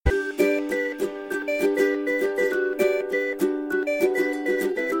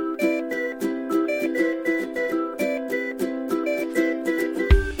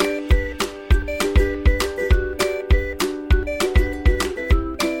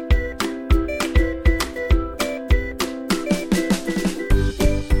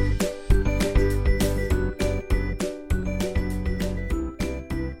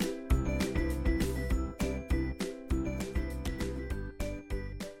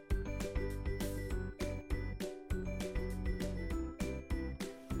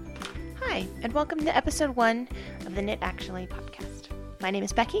Hi, and welcome to episode 1 of the Knit Actually podcast. My name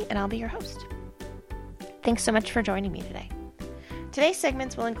is Becky, and I'll be your host. Thanks so much for joining me today. Today's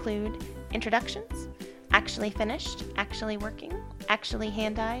segments will include introductions, actually finished, actually working, actually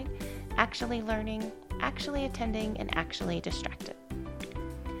hand-dyed, actually learning, actually attending, and actually distracted.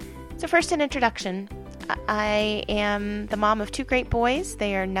 So first, an introduction. I am the mom of 2 great boys.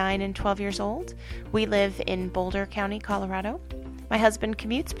 They are 9 and 12 years old. We live in Boulder County, Colorado. My husband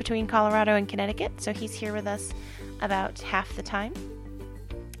commutes between Colorado and Connecticut, so he's here with us about half the time.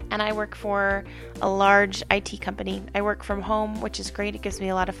 And I work for a large IT company. I work from home, which is great. It gives me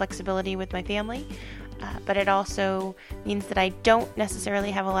a lot of flexibility with my family, but it also means that I don't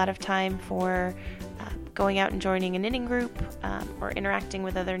necessarily have a lot of time for going out and joining a knitting group or interacting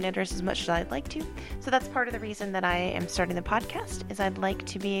with other knitters as much as I'd like to. So that's part of the reason that I am starting the podcast, is I'd like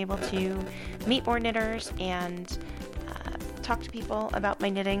to be able to meet more knitters and talk to people about my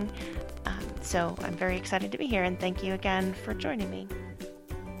knitting. So I'm very excited to be here, and thank you again for joining me.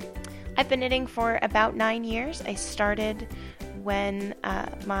 I've been knitting for about 9 years. I started when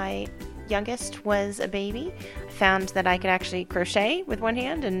my youngest was a baby. I found that I could actually crochet with one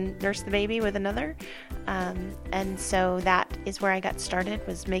hand and nurse the baby with another. And so that is where I got started,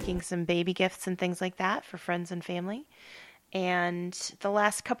 was making some baby gifts and things like that for friends and family. And the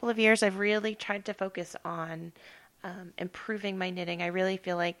last couple of years, I've really tried to focus on improving my knitting. I really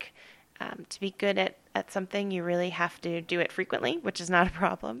feel like to be good at something, you really have to do it frequently, which is not a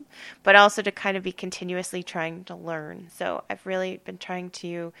problem, but also to kind of be continuously trying to learn. So I've really been trying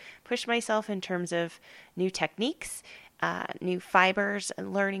to push myself in terms of new techniques, new fibers,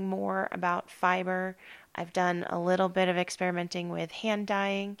 and learning more about fiber. I've done a little bit of experimenting with hand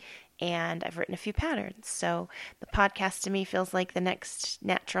dyeing, and I've written a few patterns. So the podcast to me feels like the next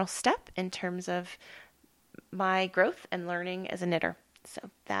natural step in terms of my growth and learning as a knitter. So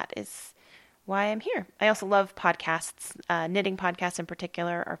that is why I'm here. I also love podcasts. Knitting podcasts in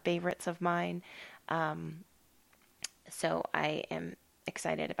particular are favorites of mine. So I am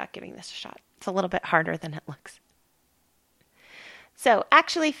excited about giving this a shot. It's a little bit harder than it looks. So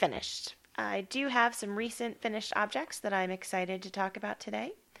actually finished. I do have some recent finished objects that I'm excited to talk about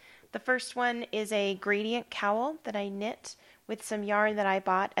today. The first one is a gradient cowl that I knit with some yarn that I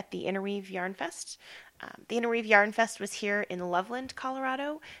bought at the Interweave Yarn Fest. The Interweave Yarn Fest was here in Loveland,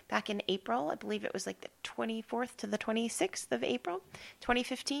 Colorado, back in April. I believe it was like the 24th to the 26th of April,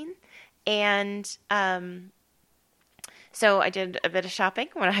 2015. And so I did a bit of shopping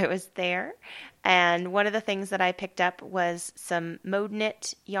when I was there. And one of the things that I picked up was some Mode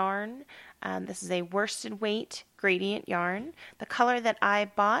Knit yarn. This is a worsted weight gradient yarn. The color that I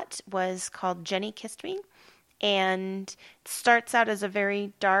bought was called Jenny Kissed Me. And it starts out as a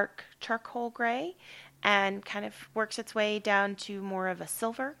very dark charcoal gray and kind of works its way down to more of a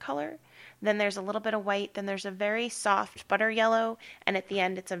silver color. Then there's a little bit of white. Then there's a very soft butter yellow. And at the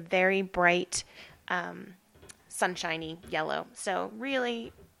end, it's a very bright, sunshiny yellow. So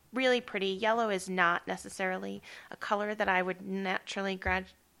really, really pretty. Yellow is not necessarily a color that I would naturally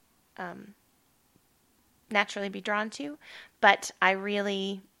be drawn to. But I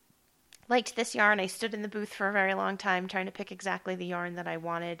really liked this yarn. I stood in the booth for a very long time trying to pick exactly the yarn that I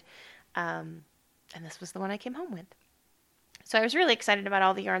wanted. And this was the one I came home with. So I was really excited about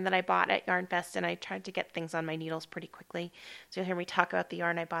all the yarn that I bought at Yarn Fest, and I tried to get things on my needles pretty quickly. So you'll hear me talk about the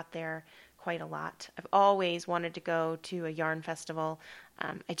yarn I bought there quite a lot. I've always wanted to go to a yarn festival.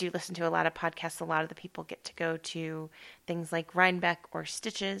 I do listen to a lot of podcasts. A lot of the people get to go to things like Rhinebeck or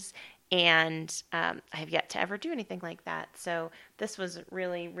Stitches, and I have yet to ever do anything like that. So this was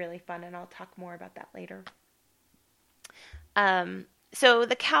really, really fun, and I'll talk more about that later. So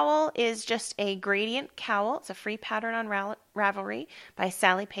the cowl is just a gradient cowl. It's a free pattern on Ravelry by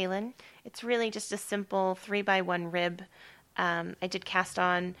Sally Palin. It's really just a simple 3x1 rib. I did cast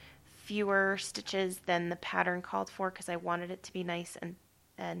on fewer stitches than the pattern called for because I wanted it to be nice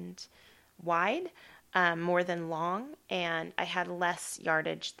and wide, more than long, and I had less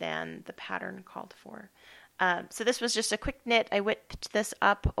yardage than the pattern called for. So this was just a quick knit. I whipped this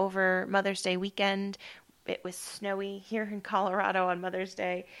up over Mother's Day weekend. It was snowy here in Colorado on Mother's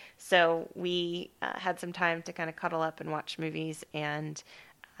Day, so we had some time to kind of cuddle up and watch movies, and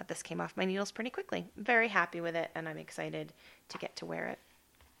this came off my needles pretty quickly. I'm very happy with it, and I'm excited to get to wear it.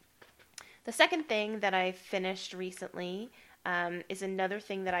 The second thing that I finished recently is another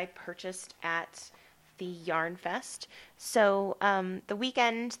thing that I purchased at the Yarn Fest. So the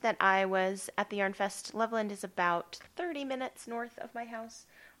weekend that I was at the Yarn Fest, Loveland is about 30 minutes north of my house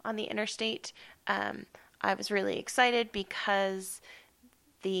on the interstate. I was really excited because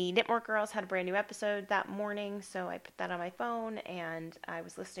the Knitmore Girls had a brand new episode that morning, so I put that on my phone, and I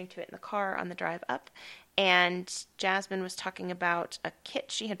was listening to it in the car on the drive up. And Jasmine was talking about a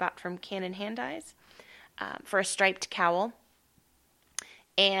kit she had bought from Cannon Hand Dyes for a striped cowl.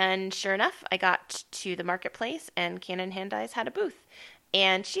 And sure enough, I got to the marketplace, and Cannon Hand Dyes had a booth.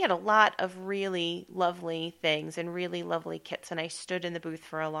 And she had a lot of really lovely things and really lovely kits, and I stood in the booth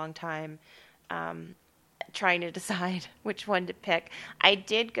for a long time trying to decide which one to pick. I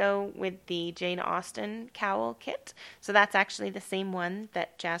did go with the Jane Austen cowl kit, so that's actually the same one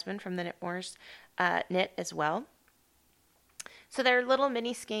that Jasmine from the Knitmores knit as well. So they're little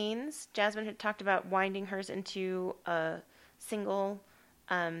mini skeins. Jasmine had talked about winding hers into a single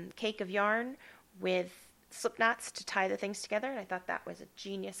cake of yarn with slip knots to tie the things together, and I thought that was a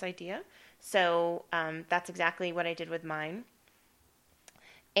genius idea. So that's exactly what I did with mine.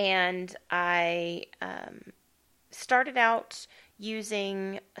 And I started out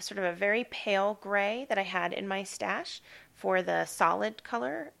using a sort of a very pale gray that I had in my stash for the solid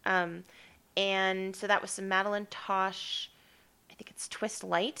color. And so that was some Madeline Tosh, I think it's Twist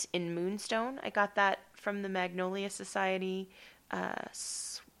Light in Moonstone. I got that from the Magnolia Society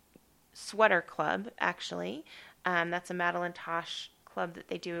Sweater Club, actually. That's a Madeline Tosh club that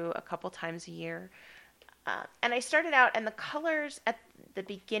they do a couple times a year. And I started out, and the colors at the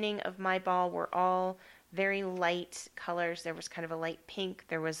beginning of my ball were all very light colors. There was kind of a light pink.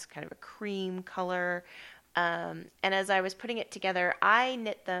 There was kind of a cream color. And as I was putting it together, I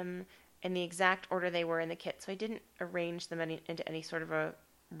knit them in the exact order they were in the kit. So I didn't arrange them into any sort of a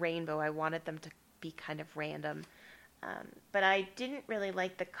rainbow. I wanted them to be kind of random. But I didn't really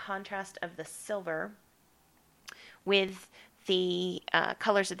like the contrast of the silver with the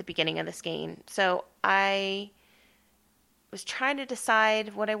colors at the beginning of the skein. So I was trying to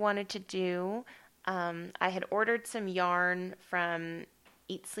decide what I wanted to do. I had ordered some yarn from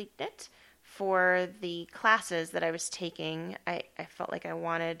Eat Sleep Knit for the classes that I was taking. I felt like I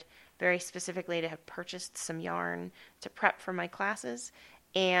wanted very specifically to have purchased some yarn to prep for my classes.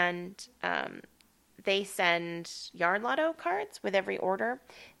 And they send Yarn Lotto cards with every order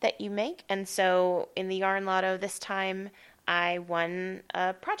that you make. And so in the Yarn Lotto this time, I won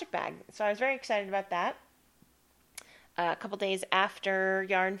a project bag. So I was very excited about that. A couple days after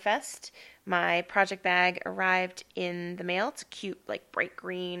Yarn Fest, my project bag arrived in the mail. It's cute, like bright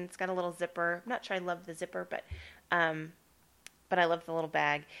green. It's got a little zipper. I'm not sure I love the zipper, but I love the little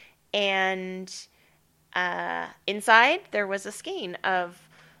bag. And inside there was a skein of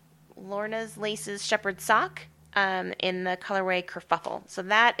Lorna's Laces Shepherd Sock in the colorway Kerfuffle. So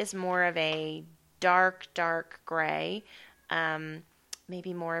that is more of a dark gray,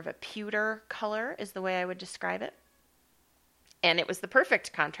 maybe more of a pewter color is the way I would describe it. And it was the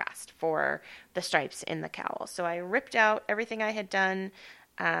perfect contrast for the stripes in the cowl. So I ripped out everything I had done.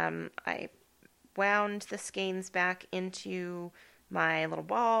 I wound the skeins back into my little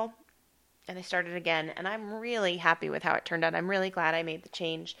ball, and I started again. And I'm really happy with how it turned out. I'm really glad I made the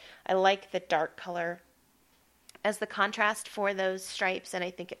change. I like the dark color as the contrast for those stripes, and I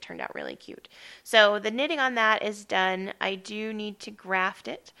think it turned out really cute. So the knitting on that is done. I do need to graft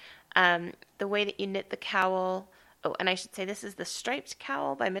it. The way that you knit the cowl... Oh, and I should say this is the Striped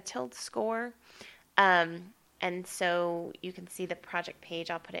Cowl by Mathilde Score. And so you can see the project page.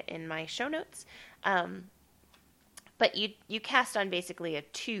 I'll put it in my show notes. But you cast on basically a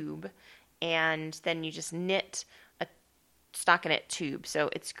tube, and then you just knit a stockinette tube. So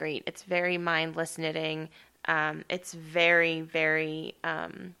it's great. It's very mindless knitting. It's very, very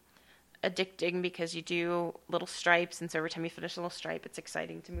addicting because you do little stripes, and so every time you finish a little stripe, it's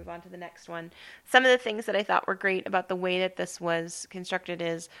exciting to move on to the next one. Some of the things that I thought were great about the way that this was constructed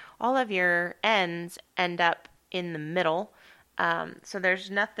is all of your ends end up in the middle, so there's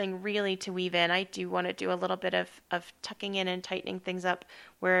nothing really to weave in. I do want to do a little bit of tucking in and tightening things up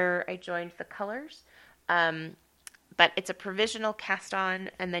where I joined the colors, but it's a provisional cast on,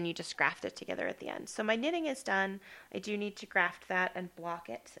 and then you just graft it together at the end. So my knitting is done. I do need to graft that and block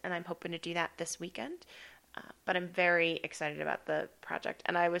it, and I'm hoping to do that this weekend. But I'm very excited about the project,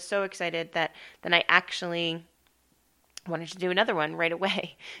 and I was so excited that then I actually wanted to do another one right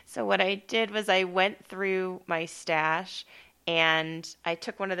away. So what I did was I went through my stash, and I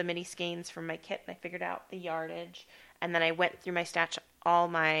took one of the mini skeins from my kit, and I figured out the yardage, and then I went through my stash, all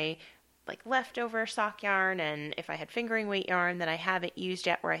my leftover sock yarn, and if I had fingering weight yarn that I haven't used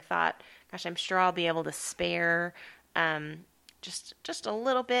yet, where I thought, gosh, I'm sure I'll be able to spare just a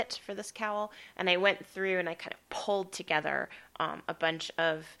little bit for this cowl. And I went through and I kind of pulled together a bunch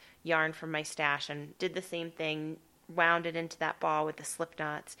of yarn from my stash and did the same thing, wound it into that ball with the slip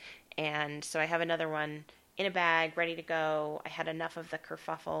knots. And so I have another one in a bag, ready to go. I had enough of the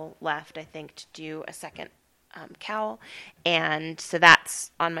kerfuffle left, I think, to do a second cowl, and so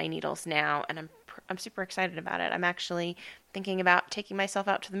that's on my needles now, and I'm super excited about it. I'm actually thinking about taking myself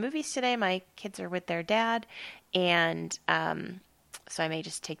out to the movies today. My kids are with their dad, and so I may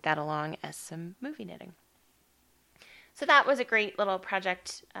just take that along as some movie knitting. So that was a great little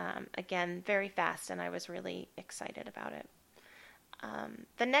project. Again, very fast, and I was really excited about it.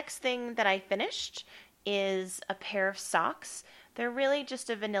 The next thing that I finished is a pair of socks. They're really just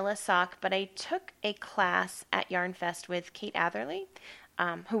a vanilla sock, but I took a class at Yarn Fest with Kate Atherley,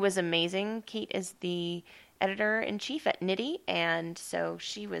 who was amazing. Kate is the editor-in-chief at Knitty, and so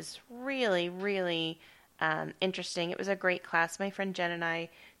she was really, really interesting. It was a great class. My friend Jen and I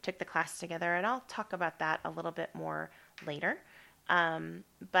took the class together, and I'll talk about that a little bit more later.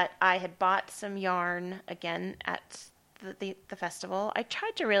 But I had bought some yarn again at the festival. I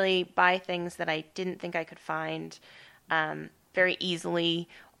tried to really buy things that I didn't think I could find very easily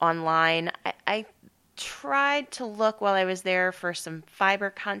online. I tried to look while I was there for some fiber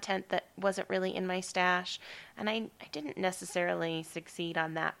content that wasn't really in my stash, and I didn't necessarily succeed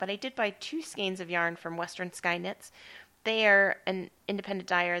on that, but I did buy 2 skeins of yarn from Western Sky Knits. They are an independent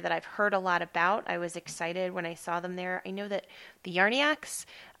dyer that I've heard a lot about. I was excited when I saw them there. I know that the Yarniacs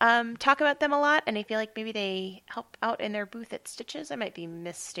talk about them a lot, and I feel like maybe they help out in their booth at Stitches. I might be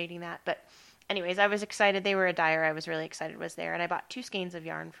misstating that, but anyways, I was excited. They were a dyer I was really excited was there, and I bought 2 skeins of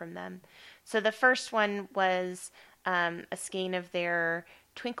yarn from them. So the first one was a skein of their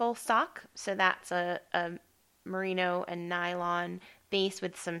Twinkle sock. So that's a merino and nylon base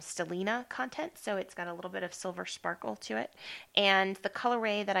with some stellina content, so it's got a little bit of silver sparkle to it. And the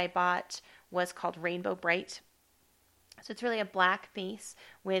colorway that I bought was called Rainbow Bright. So it's really a black base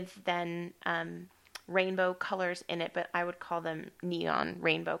with then rainbow colors in it, but I would call them neon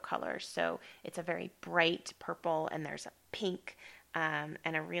rainbow colors. So it's a very bright purple, and there's a pink and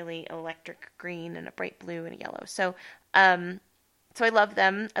a really electric green and a bright blue and a yellow. So I love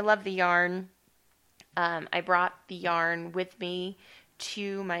them. I love the yarn. I brought the yarn with me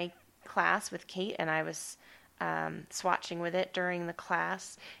to my class with Kate, and I was swatching with it during the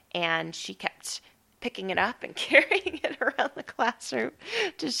class, and she kept picking it up and carrying it around the classroom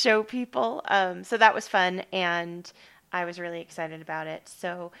to show people. So that was fun, and I was really excited about it.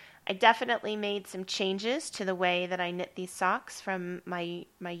 So I definitely made some changes to the way that I knit these socks from my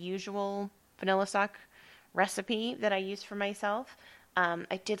usual vanilla sock recipe that I use for myself.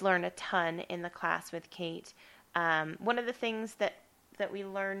 I did learn a ton in the class with Kate. One of the things that we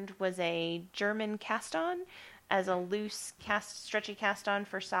learned was a German cast-on as a loose stretchy cast-on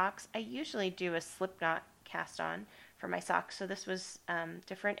for socks. I usually do a slipknot cast-on for my socks, so this was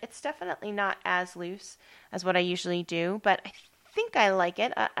different. It's definitely not as loose as what I usually do, but I think I like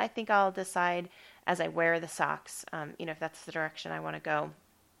it. I think I'll decide as I wear the socks, if that's the direction I want to go.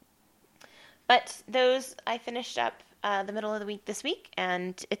 But those I finished up the middle of the week this week,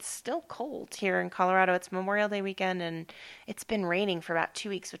 and it's still cold here in Colorado. It's Memorial Day weekend, and it's been raining for about 2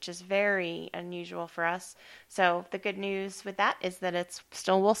 weeks, which is very unusual for us. So the good news with that is that it's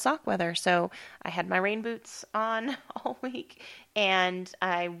still wool sock weather. So I had my rain boots on all week, and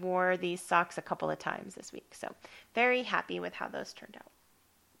I wore these socks a couple of times this week. So very happy with how those turned out.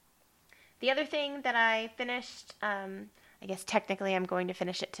 The other thing that I finished, I guess technically I'm going to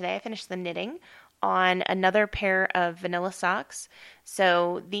finish it today. I finished the knitting on another pair of vanilla socks.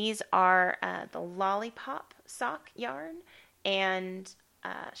 So these are the Lollipop sock yarn, and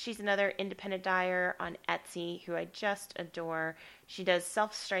she's another independent dyer on Etsy who I just adore. She does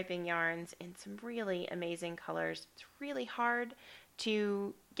self-striping yarns in some really amazing colors. It's really hard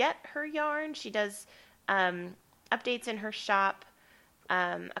to get her yarn. She does updates in her shop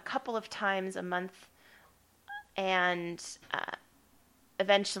a couple of times a month, and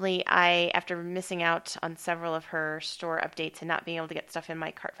eventually after missing out on several of her store updates and not being able to get stuff in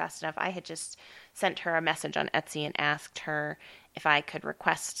my cart fast enough, I had just sent her a message on Etsy and asked her if I could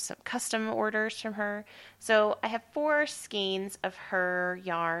request some custom orders from her. So I have 4 skeins of her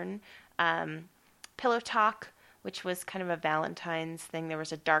yarn. Pillow Talk, which was kind of a Valentine's thing. There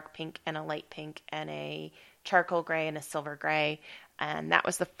was a dark pink and a light pink and a charcoal gray and a silver gray. And that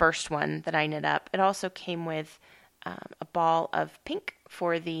was the first one that I knit up. It also came with a ball of pink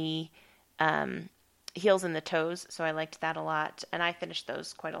for the heels and the toes, so I liked that a lot, and I finished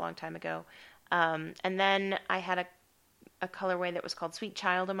those quite a long time ago. And then I had a colorway that was called Sweet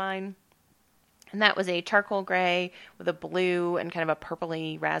Child of Mine, and that was a charcoal gray with a blue and kind of a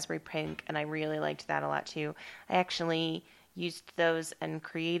purpley raspberry pink, and I really liked that a lot too. I actually used those and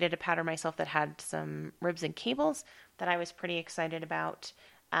created a pattern myself that had some ribs and cables that I was pretty excited about.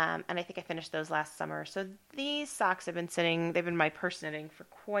 And I think I finished those last summer. So these socks have been sitting, they've been my purse knitting for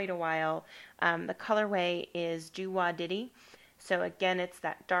quite a while. The colorway is Doo-Wah Diddy. So again, it's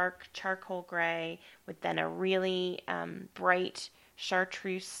that dark charcoal gray with then a really bright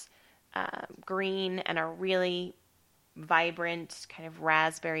chartreuse green and a really vibrant kind of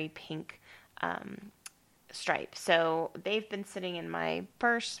raspberry pink stripe. So they've been sitting in my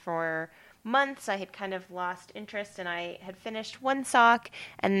purse for months. I had kind of lost interest, and I had finished one sock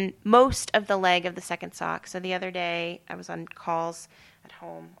and most of the leg of the second sock. So the other day I was on calls at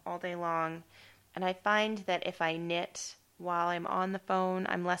home all day long, and I find that if I knit while I'm on the phone,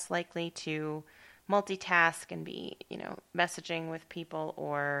 I'm less likely to multitask and be, messaging with people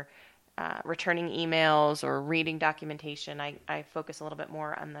or returning emails or reading documentation. I focus a little bit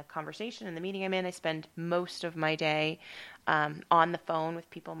more on the conversation and the meeting I'm in. I spend most of my day on the phone with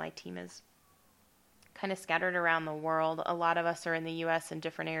people. My team is kind of scattered around the world. A lot of us are in the U.S. in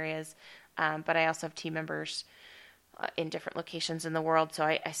different areas, but I also have team members in different locations in the world, so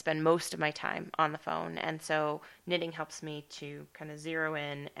I spend most of my time on the phone, and so knitting helps me to kind of zero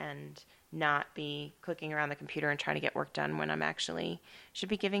in and not be clicking around the computer and trying to get work done when I'm actually should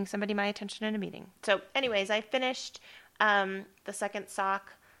be giving somebody my attention in a meeting. So anyways, I finished the second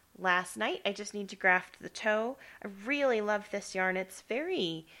sock last night. I just need to graft the toe. I really love this yarn. It's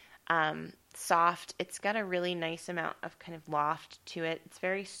very soft. It's got a really nice amount of kind of loft to it. It's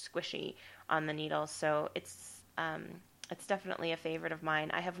very squishy on the needle, so it's definitely a favorite of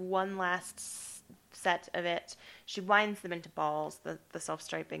mine. I have one last set of it. She winds them into balls, the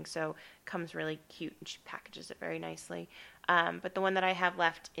self-striping, so it comes really cute, and she packages it very nicely. But the one that I have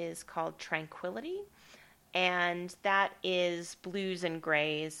left is called Tranquility, and that is blues and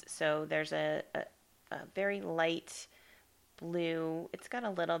grays. So there's a very light blue. It's got a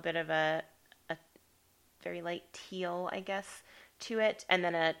little bit of a very light teal, I guess, to it, and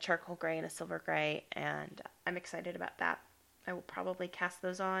then a charcoal gray and a silver gray, and I'm excited about that. I will probably cast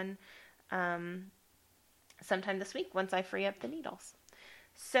those on sometime this week once I free up the needles.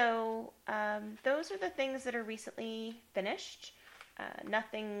 So those are the things that are recently finished.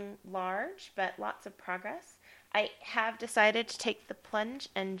 Nothing large, but lots of progress. I have decided to take the plunge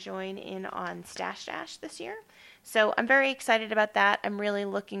and join in on Stash Dash this year. So I'm very excited about that. I'm really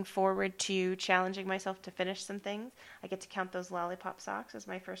looking forward to challenging myself to finish some things. I get to count those lollipop socks as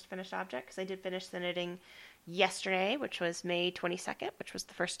my first finished object because I did finish the knitting yesterday, which was May 22nd, which was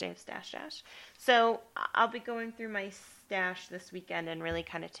the first day of Stash Dash. So I'll be going through my stash this weekend and really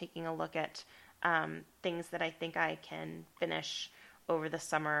kind of taking a look at things that I think I can finish over the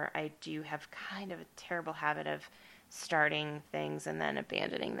summer. I do have kind of a terrible habit of starting things and then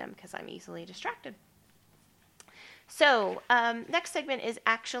abandoning them because I'm easily distracted. So next segment is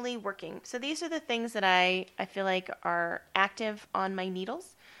actually working. So these are the things that I feel like are active on my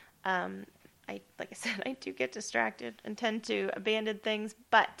needles. Like I said, I do get distracted and tend to abandon things,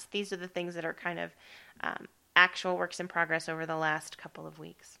 but these are the things that are kind of actual works in progress over the last couple of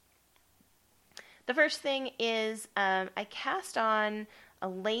weeks. The first thing is I cast on a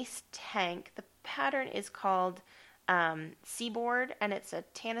lace tank. The pattern is called Seaboard, and it's a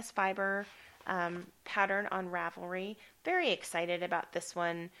Tanis fiber pattern on Ravelry. Very excited about this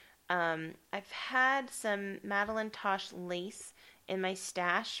one. I've had some Madeline Tosh lace in my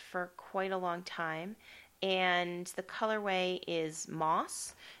stash for quite a long time, and the colorway is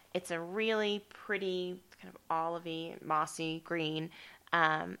Moss. It's a really pretty kind of olivey, mossy green.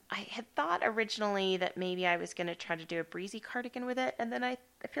 I had thought originally that maybe I was going to try to do a breezy cardigan with it, and then I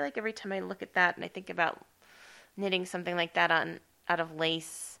feel like every time I look at that and I think about knitting something like that out of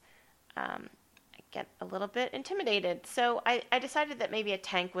lace, I get a little bit intimidated. So I decided that maybe a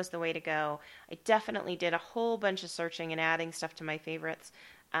tank was the way to go. I definitely did a whole bunch of searching and adding stuff to my favorites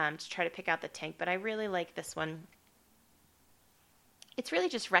to try to pick out the tank, but I really like this one. It's really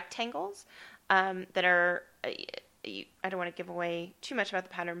just rectangles that are... I don't want to give away too much about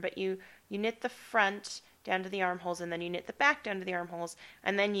the pattern, but you knit the front down to the armholes, and then you knit the back down to the armholes,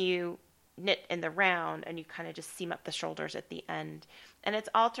 and then you knit in the round, and you kind of just seam up the shoulders at the end. And it's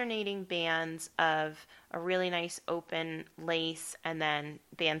alternating bands of a really nice open lace and then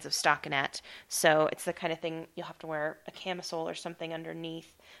bands of stockinette. So it's the kind of thing you'll have to wear a camisole or something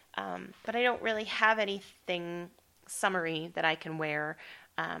underneath. But I don't really have anything summery that I can wear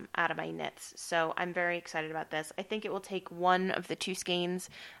out of my knits. So I'm very excited about this. I think it will take one of the two skeins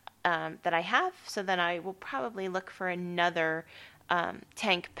that I have. So then I will probably look for another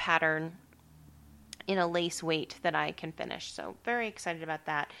tank pattern in a lace weight that I can finish. So very excited about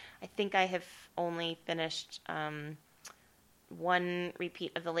that. I think I have only finished one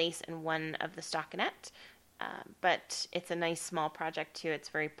repeat of the lace and one of the stockinette. But it's a nice small project too. It's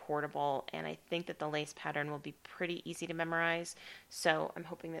very portable, and I think that the lace pattern will be pretty easy to memorize. So I'm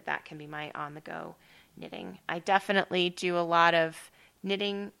hoping that that can be my on-the-go knitting. I definitely do a lot of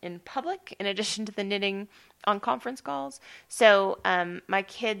knitting in public in addition to the knitting on conference calls. So my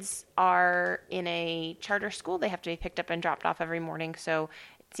kids are in a charter school. They have to be picked up and dropped off every morning. So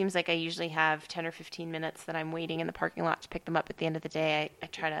it seems like I usually have 10 or 15 minutes that I'm waiting in the parking lot to pick them up at the end of the day. I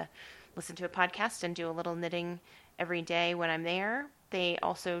try to listen to a podcast and do a little knitting every day when I'm there. They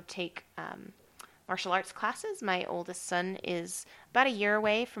also take martial arts classes. My oldest son is about a year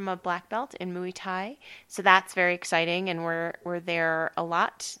away from a black belt in Muay Thai, so that's very exciting, and we're there a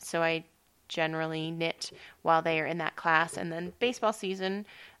lot. So I generally knit while they are in that class, and then baseball season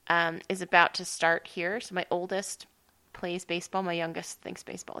is about to start here. So my oldest plays baseball. My youngest thinks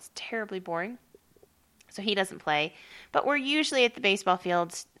baseball is terribly boring, so he doesn't play. But we're usually at the baseball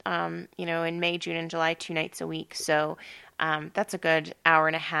fields, in May, June, and July, 2 nights a week. So that's a good hour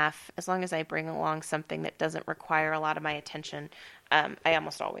and a half. As long as I bring along something that doesn't require a lot of my attention, I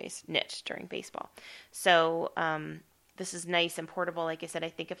almost always knit during baseball. So this is nice and portable. Like I said, I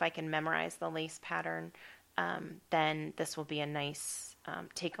think if I can memorize the lace pattern, then this will be a nice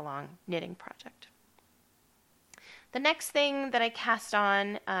take-along knitting project. The next thing that I cast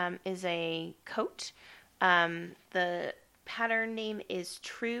on is a coat. The pattern name is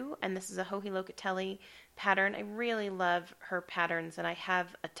True, and this is a Joji Locatelli pattern. I really love her patterns, and I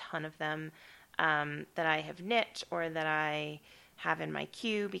have a ton of them that I have knit or that I have in my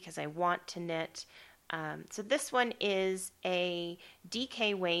queue because I want to knit. So this one is a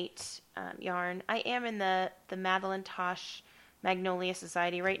DK weight yarn. I am in the Madeline Tosh Magnolia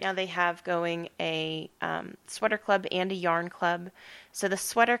Society. Right now they have going a sweater club and a yarn club. So the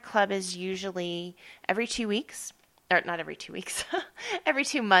sweater club is usually every 2 weeks, or not every 2 weeks, every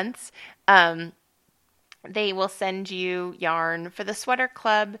 2 months. They will send you yarn. For the sweater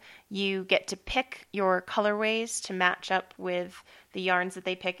club, you get to pick your colorways to match up with the yarns that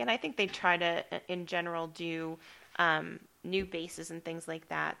they pick. And I think they try to, in general, do new bases and things like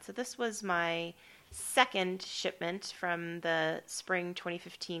that. So this was my second shipment from the Spring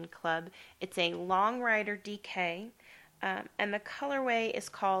 2015 club. It's a Long Rider DK, and the colorway is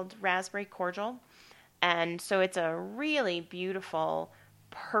called Raspberry Cordial. And so it's a really beautiful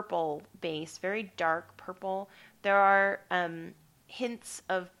purple base, very dark purple. There are hints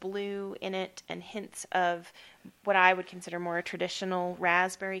of blue in it and hints of what I would consider more a traditional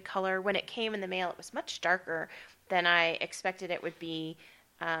raspberry color. When it came in the mail, it was much darker than I expected it would be,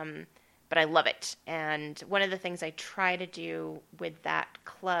 but I love it. And one of the things I try to do with that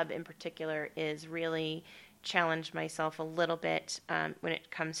club in particular is really challenge myself a little bit when it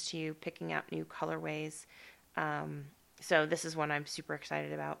comes to picking out new colorways. So this is one I'm super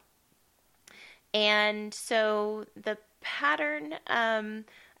excited about. And so the pattern, I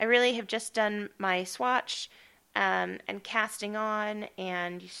really have just done my swatch and casting on,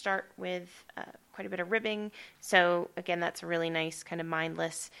 and you start with quite a bit of ribbing. So again, that's a really nice kind of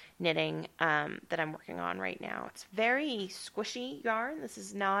mindless knitting that I'm working on right now. It's very squishy yarn. This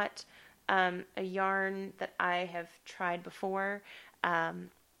is not a yarn that I have tried before.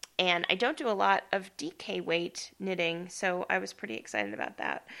 And I don't do a lot of DK weight knitting, so I was pretty excited about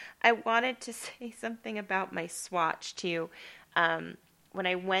that. I wanted to say something about my swatch too. When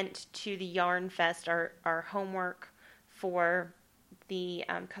I went to the Yarn Fest, our homework for the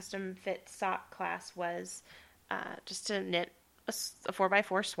custom fit sock class was just to knit a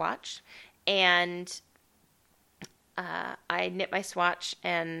 4x4 swatch. And I knit my swatch,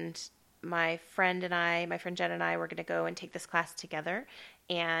 and my friend Jen and I were going to go and take this class together.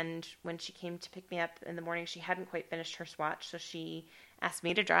 And when she came to pick me up in the morning, she hadn't quite finished her swatch, so she asked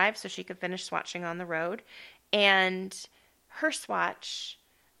me to drive so she could finish swatching on the road. And her swatch,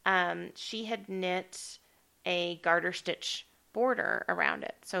 she had knit a garter stitch border around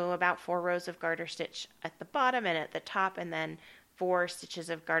it. So about 4 rows of garter stitch at the bottom and at the top, and then 4 stitches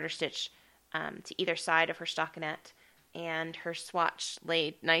of garter stitch to either side of her stockinette. And her swatch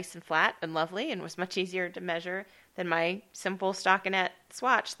laid nice and flat and lovely and was much easier to measure than my simple stockinette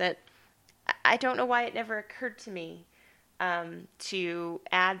swatch that I don't know why it never occurred to me to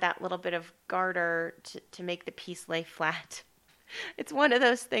add that little bit of garter to make the piece lay flat. It's one of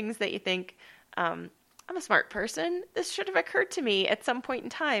those things that you think, I'm a smart person. This should have occurred to me at some point in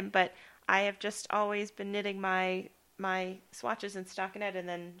time, but I have just always been knitting my swatches in stockinette and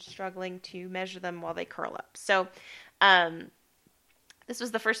then struggling to measure them while they curl up. So this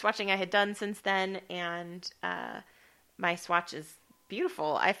was the first swatching I had done since then, and my swatch is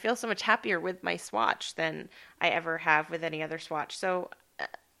beautiful. I feel so much happier with my swatch than I ever have with any other swatch. So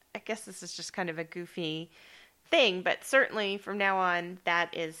I guess this is just kind of a goofy thing, but certainly from now on,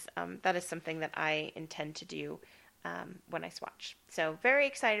 that is something that I intend to do when I swatch. So very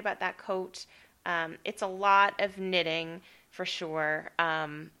excited about that coat. It's a lot of knitting for sure,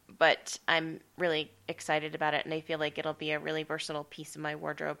 but I'm really excited about it, and I feel like it'll be a really versatile piece of my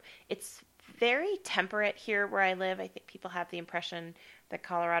wardrobe. It's very temperate here where I live. I think people have the impression that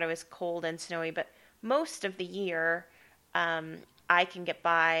Colorado is cold and snowy, but most of the year, I can get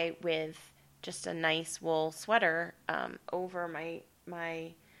by with just a nice wool sweater over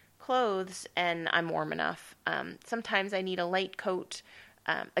my clothes, and I'm warm enough. Sometimes I need a light coat.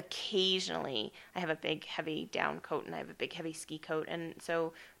 Occasionally, I have a big, heavy down coat, and I have a big, heavy ski coat, and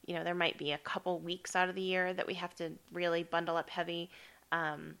so there might be a couple weeks out of the year that we have to really bundle up heavy.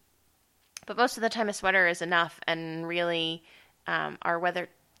 But most of the time, a sweater is enough, and really, our weather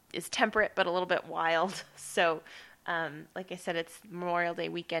is temperate but a little bit wild. So, like I said, it's Memorial Day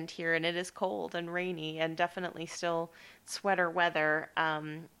weekend here, and it is cold and rainy, and definitely still sweater weather.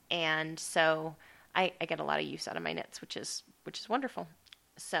 And so, I get a lot of use out of my knits, which is wonderful.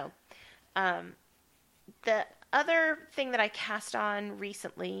 So, the other thing that I cast on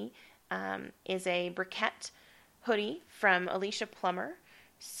recently is a Briquette hoodie from Alicia Plummer.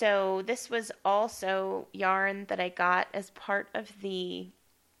 So this was also yarn that I got as part of the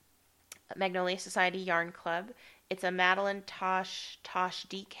Magnolia Society Yarn Club. It's a Madeline Tosh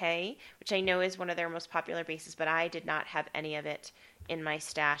DK, which I know is one of their most popular bases, but I did not have any of it in my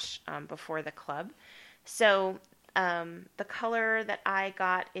stash before the club. So the color that I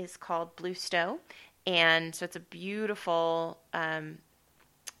got is called Blue Stowe, and so it's a beautiful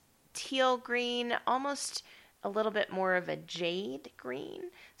teal green, almost a little bit more of a jade green.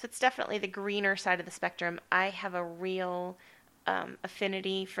 So it's definitely the greener side of the spectrum. I have a real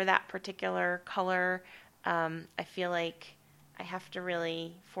affinity for that particular color. I feel like I have to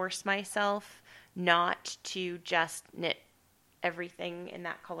really force myself not to just knit everything in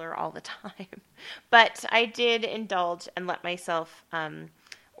that color all the time. But I did indulge and let myself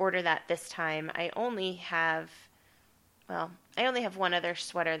order that this time. I only have one other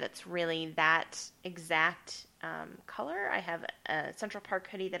sweater that's really that exact color. I have a Central Park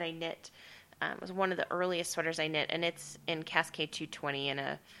hoodie that I knit. It was one of the earliest sweaters I knit, and it's in Cascade 220 in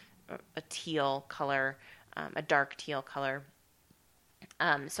a teal color, a dark teal color.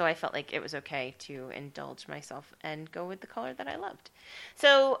 So I felt like it was okay to indulge myself and go with the color that I loved.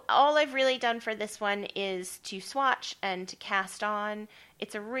 So all I've really done for this one is to swatch and to cast on.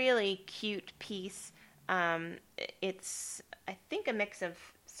 It's a really cute piece. It's, I think, a mix of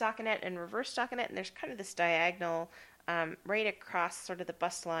stockinette and reverse stockinette, and there's kind of this diagonal right across sort of the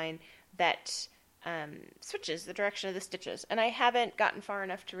bust line that switches the direction of the stitches. And I haven't gotten far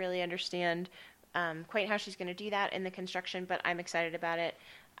enough to really understand quite how she's going to do that in the construction, but I'm excited about it.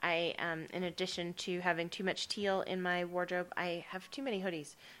 I, in addition to having too much teal in my wardrobe, I have too many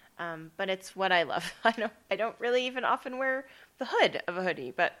hoodies, but it's what I love. I don't really even often wear the hood of a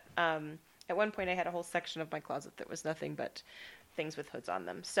hoodie, but at one point I had a whole section of my closet that was nothing but things with hoods on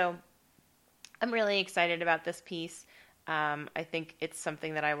them. So I'm really excited about this piece. I think it's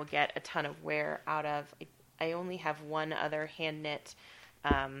something that I will get a ton of wear out of. I only have one other hand knit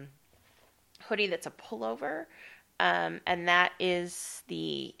hoodie that's a pullover, and that is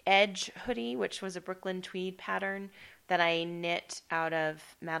the Edge hoodie, which was a Brooklyn tweed pattern that I knit out of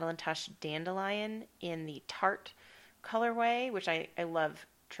Madeline Tosh Dandelion in the tart colorway, which I love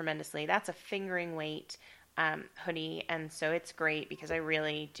tremendously. That's a fingering weight hoodie, and so it's great because I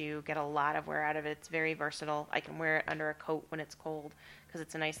really do get a lot of wear out of it. It's very versatile. I can wear it under a coat when it's cold because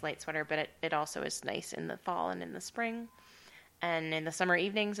it's a nice light sweater, but it also is nice in the fall and in the spring and in the summer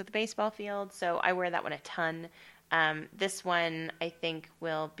evenings at the baseball field. So I wear that one a ton. This one I think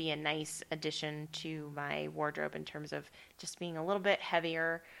will be a nice addition to my wardrobe in terms of just being a little bit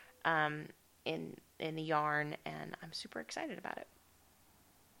heavier in the yarn, and I'm super excited about it.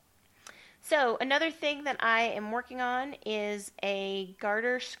 So another thing that I am working on is a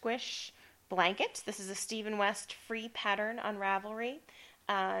garter squish blanket. This is a Stephen West free pattern on Ravelry.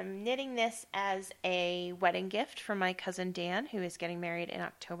 I'm knitting this as a wedding gift for my cousin Dan, who is getting married in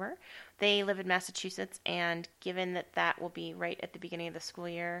October. They live in Massachusetts, and given that that will be right at the beginning of the school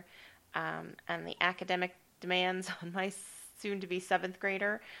year, and the academic demands on my soon-to-be 7th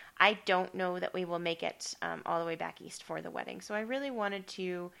grader, I don't know that we will make it all the way back east for the wedding. So I really wanted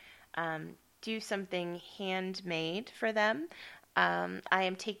to do something handmade for them. I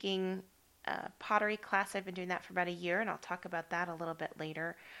am taking a pottery class. I've been doing that for about a year, and I'll talk about that a little bit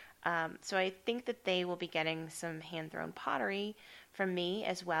later. So I think that they will be getting some hand-thrown pottery from me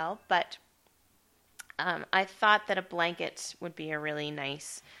as well, but I thought that a blanket would be a really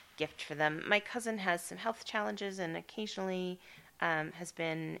nice gift for them. My cousin has some health challenges and occasionally has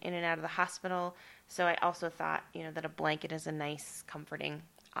been in and out of the hospital. So I also thought, that a blanket is a nice, comforting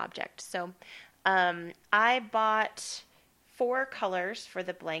object. So I bought 4 colors for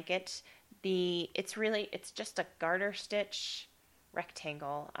the blanket. It's just a garter stitch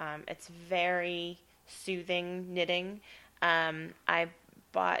rectangle. It's very soothing knitting. I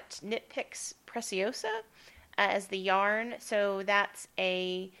bought Knit Picks Preciosa as the yarn. So that's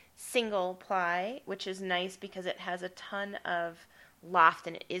a single ply, which is nice because it has a ton of loft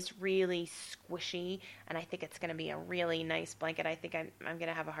and it is really squishy, and I think it's going to be a really nice blanket. I think I'm going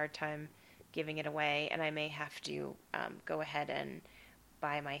to have a hard time giving it away, and I may have to go ahead and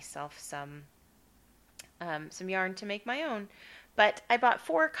buy myself some yarn to make my own. But I bought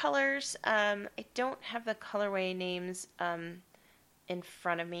 4 colors. I don't have the colorway names in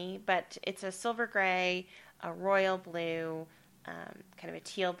front of me, but it's a silver gray, a royal blue, kind of a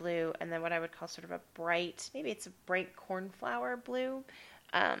teal blue, and then what I would call sort of a bright, maybe it's a bright cornflower blue.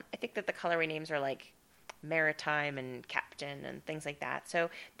 I think that the colorway names are like Maritime and Captain and things like that. So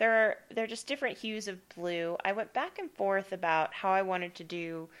they're just different hues of blue. I went back and forth about how I wanted to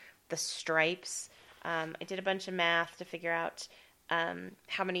do the stripes. I did a bunch of math to figure out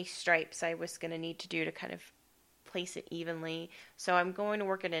how many stripes I was going to need to do to kind of place it evenly. So I'm going to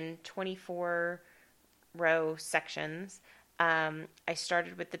work it in 24 row sections. I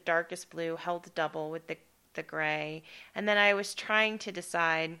started with the darkest blue, held double with the gray, and then I was trying to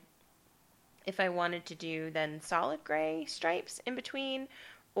decide if I wanted to do then solid gray stripes in between,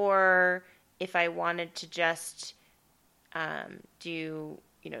 or if I wanted to just do,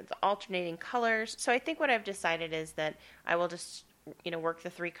 the alternating colors. So I think what I've decided is that I will just, work the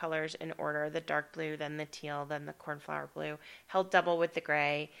 3 colors in order, the dark blue, then the teal, then the cornflower blue, held double with the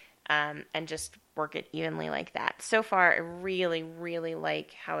gray, and just work it evenly like that. So far, I really, really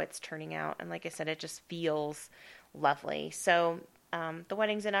like how it's turning out. And like I said, it just feels lovely. So the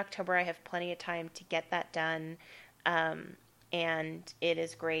wedding's in October. I have plenty of time to get that done. And it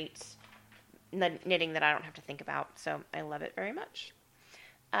is great knitting that I don't have to think about. So I love it very much.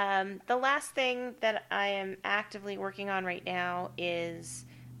 The last thing that I am actively working on right now is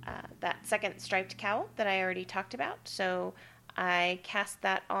that second striped cowl that I already talked about. So I cast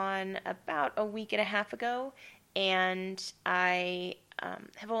that on about a week and a half ago, and I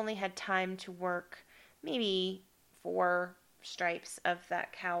have only had time to work maybe 4 stripes of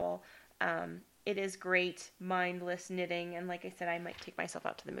that cowl. It is great, mindless knitting, and like I said, I might take myself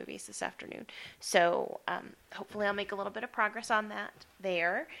out to the movies this afternoon. So hopefully I'll make a little bit of progress on that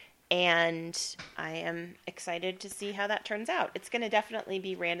there, and I am excited to see how that turns out. It's going to definitely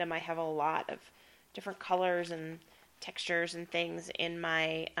be random. I have a lot of different colors and textures and things in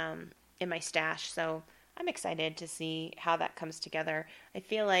my stash, so I'm excited to see how that comes together. I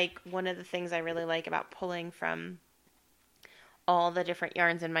feel like one of the things I really like about pulling from all the different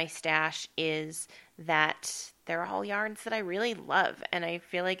yarns in my stash is that they're all yarns that I really love, and I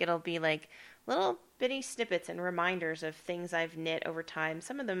feel like it'll be like little bitty snippets and reminders of things I've knit over time.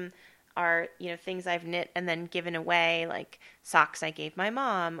 Some of them are, things I've knit and then given away, like socks I gave my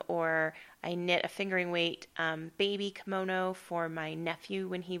mom, or I knit a fingering weight baby kimono for my nephew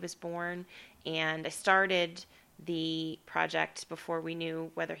when he was born, and I started the project before we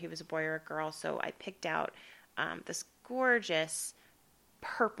knew whether he was a boy or a girl, so I picked out this gorgeous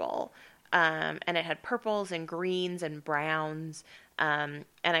purple, and it had purples and greens and browns, and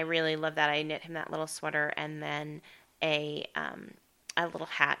I really love that. I knit him that little sweater and then a little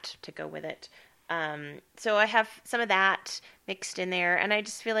hat to go with it. So I have some of that mixed in there, and I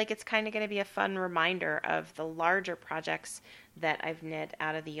just feel like it's kind of going to be a fun reminder of the larger projects that I've knit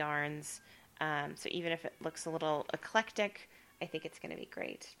out of the yarns. So even if it looks a little eclectic, I think it's going to be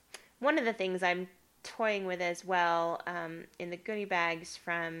great. One of the things I'm toying with as well, in the goodie bags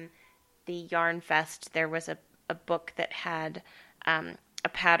from the Yarn Fest, there was a book that had a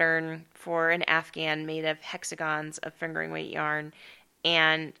pattern for an Afghan made of hexagons of fingering weight yarn,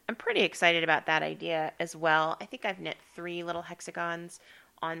 and I'm pretty excited about that idea as well. I think I've knit 3 little hexagons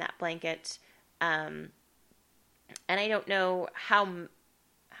on that blanket, and I don't know how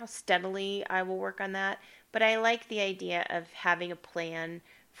steadily I will work on that, but I like the idea of having a plan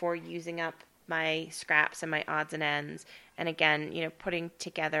for using up my scraps and my odds and ends, and again, putting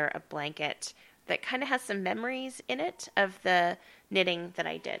together a blanket that kind of has some memories in it of the knitting that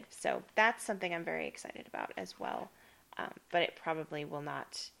I did. So that's something I'm very excited about as well, but it probably will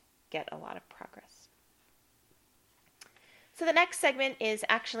not get a lot of progress. So the next segment is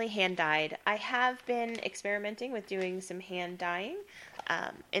actually hand dyed. I have been experimenting with doing some hand dyeing.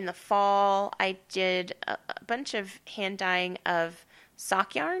 In the fall, I did a bunch of hand dyeing of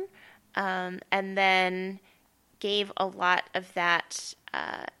sock yarn. and then gave a lot of that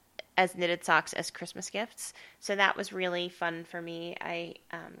as knitted socks as Christmas gifts. So that was really fun for me. I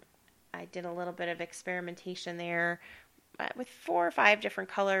did a little bit of experimentation there with 4 or 5 different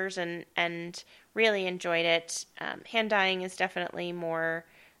colors and really enjoyed it. Hand dyeing is definitely more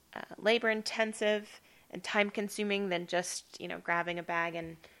labor intensive and time consuming than just, grabbing a bag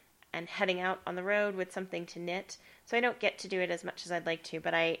and heading out on the road with something to knit. So I don't get to do it as much as I'd like to,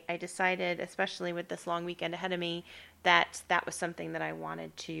 but I decided, especially with this long weekend ahead of me, that was something that I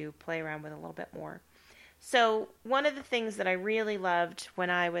wanted to play around with a little bit more. So one of the things that I really loved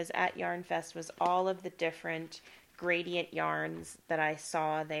when I was at Yarn Fest was all of the different gradient yarns that I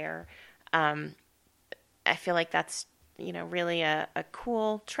saw there. I feel like that's, really a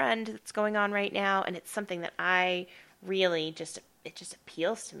cool trend that's going on right now, and it's something that I really it just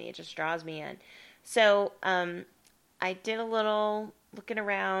appeals to me. It just draws me in. So I did a little looking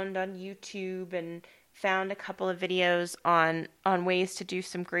around on YouTube and found a couple of videos on ways to do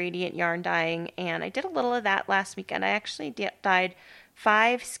some gradient yarn dyeing, and I did a little of that last weekend. I actually dyed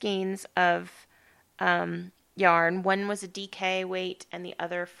 5 skeins of yarn. One was a DK weight, and the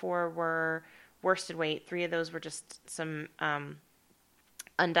other 4 were worsted weight. 3 of those were just some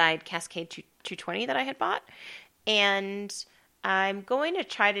undyed Cascade 220 that I had bought, and I'm going to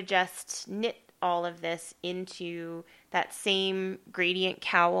try to just knit all of this into that same gradient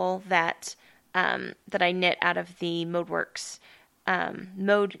cowl that I knit out of the Modeworks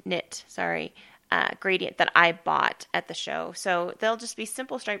Mode Knit, gradient that I bought at the show. So they'll just be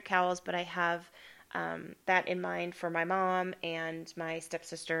simple striped cowls, but I have that in mind for my mom and my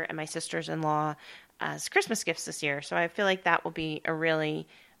stepsister and my sisters-in-law as Christmas gifts this year. So I feel like that will be a really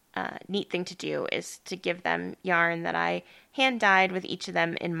neat thing to do, is to give them yarn that I hand dyed with each of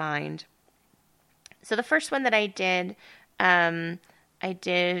them in mind. So the first one that I did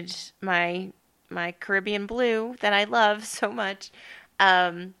my Caribbean blue that I love so much.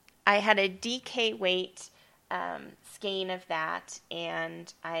 I had a DK weight skein of that,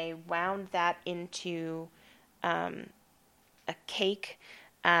 and I wound that into a cake.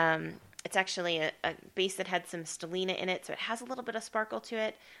 It's actually a base that had some stellina in it, so it has a little bit of sparkle to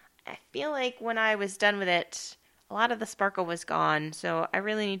it. I feel like when I was done with it, a lot of the sparkle was gone, so I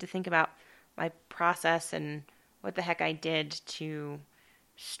really need to think about my process and what the heck I did to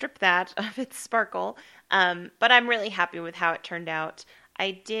strip that of its sparkle. But I'm really happy with how it turned out.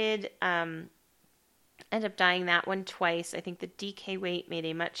 I did end up dyeing that one twice. I think the DK weight made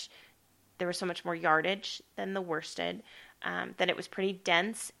there was so much more yardage than the worsted, that it was pretty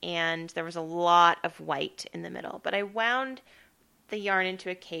dense, and there was a lot of white in the middle. But I wound the yarn into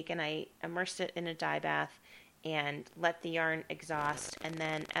a cake, and I immersed it in a dye bath and let the yarn exhaust. And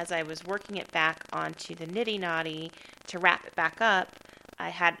then as I was working it back onto the Niddy Noddy to wrap it back up, I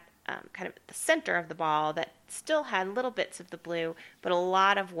had kind of the center of the ball that still had little bits of the blue, but a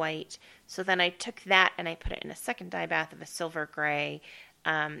lot of white. So then I took that and I put it in a second dye bath of a silver gray.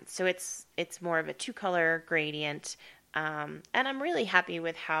 So it's more of a 2-color gradient. And I'm really happy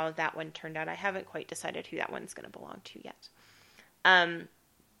with how that one turned out. I haven't quite decided who that one's going to belong to yet.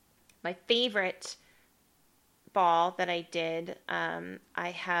 My favorite ball that I did, I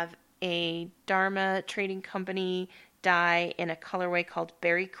have a Dharma Trading Company dye in a colorway called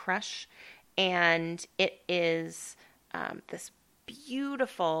Berry Crush, and it is this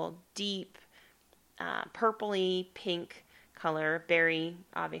beautiful, deep, purpley pink color. Berry,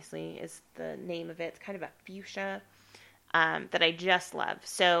 obviously, is the name of it. It's kind of a fuchsia that I just love.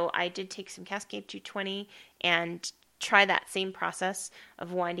 So I did take some Cascade 220 and try that same process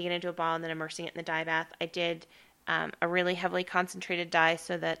of winding it into a ball and then immersing it in the dye bath. I did a really heavily concentrated dye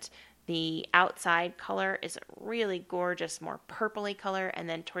so that the outside color is a really gorgeous, more purpley color, and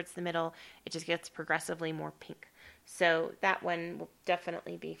then towards the middle, it just gets progressively more pink. So that one will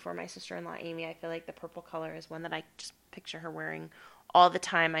definitely be for my sister-in-law, Amy. I feel like the purple color is one that I just picture her wearing all the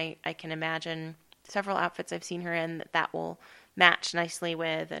time. I can imagine several outfits I've seen her in that will match nicely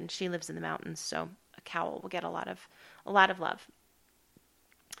with, and she lives in the mountains, so a cowl will get a lot of love.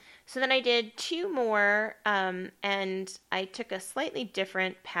 So then I did 2 more, and I took a slightly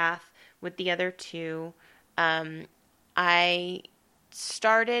different path with the other 2. I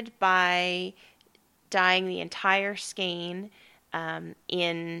started by dyeing the entire skein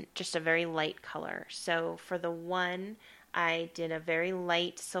in just a very light color. So for the one, I did a very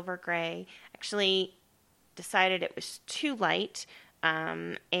light silver gray. Actually decided it was too light,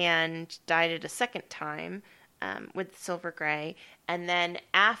 and dyed it a second time with silver gray. And then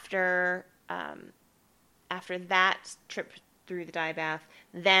after that trip through the dye bath,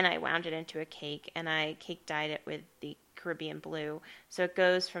 then I wound it into a cake, and I cake dyed it with the Caribbean blue. So it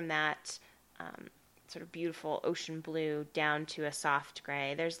goes from that sort of beautiful ocean blue down to a soft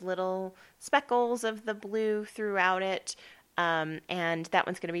gray. There's little speckles of the blue throughout it. And that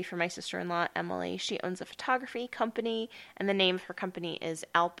one's going to be for my sister-in-law, Emily. She owns a photography company, and the name of her company is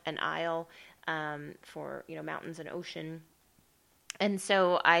Alp and Isle, for, mountains and ocean. And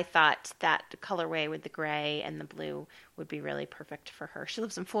so I thought that colorway with the gray and the blue would be really perfect for her. She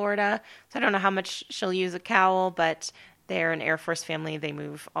lives in Florida, so I don't know how much she'll use a cowl, but they're an Air Force family. They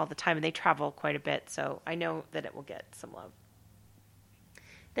move all the time, and they travel quite a bit, so I know that it will get some love.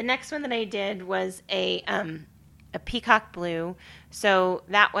 The next one that I did was a peacock blue. So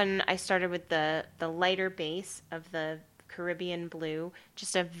that one I started with the lighter base of the Caribbean blue,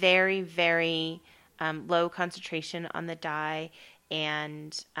 just a very, very low concentration on the dye.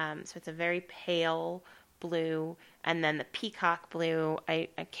 And so it's a very pale blue. And then the peacock blue, I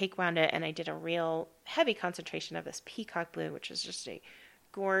cake wound it, and I did a real heavy concentration of this peacock blue, which is just a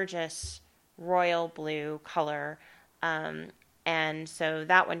gorgeous royal blue color. And so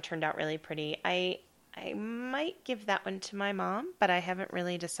that one turned out really pretty. I might give that one to my mom, but I haven't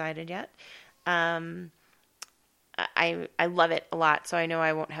really decided yet. I love it a lot, so I know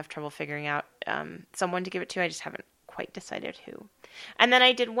I won't have trouble figuring out someone to give it to. I just haven't quite decided who. And then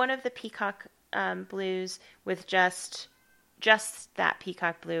I did one of the peacock blues with just that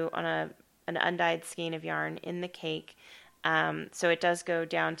peacock blue on an undyed skein of yarn in the cake. So it does go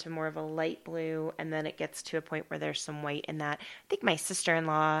down to more of a light blue, and then it gets to a point where there's some white in that. I think my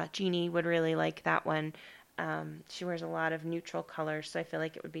sister-in-law, Jeannie, would really like that one. She wears a lot of neutral colors, so I feel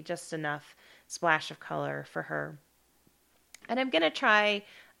like it would be just enough splash of color for her. And I'm going to try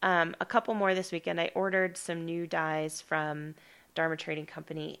a couple more this weekend. I ordered some new dyes from Dharma Trading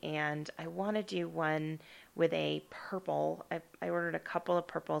Company, and I want to do one with a purple. I ordered a couple of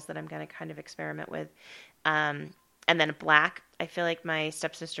purples that I'm going to kind of experiment with. And then a black. I feel like my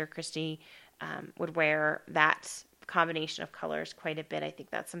stepsister, Christy, would wear that combination of colors quite a bit. I think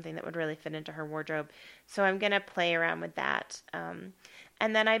that's something that would really fit into her wardrobe. So I'm going to play around with that.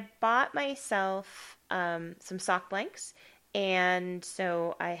 And then I bought myself some sock blanks. And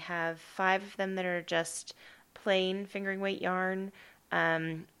so I have 5 of them that are just plain fingering weight yarn.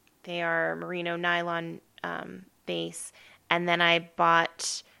 They are merino nylon base. And then I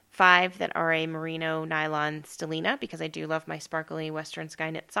bought 5 that are a merino nylon stellina, because I do love my sparkly Western Sky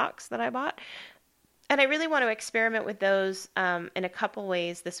knit socks that I bought. And I really want to experiment with those in a couple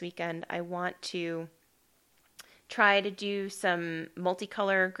ways this weekend. I want to try to do some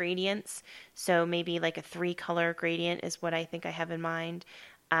multicolor gradients. So maybe like a 3-color gradient is what I think I have in mind.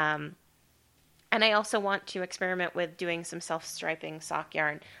 And I also want to experiment with doing some self-striping sock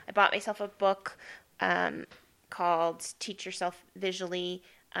yarn. I bought myself a book called Teach Yourself Visually,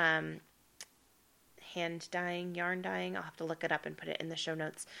 hand dyeing, yarn dyeing. I'll have to look it up and put it in the show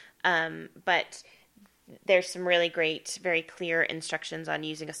notes. But there's some really great, very clear instructions on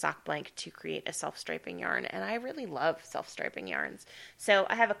using a sock blank to create a self-striping yarn. And I really love self-striping yarns. So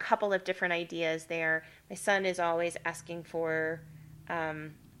I have a couple of different ideas there. My son is always asking for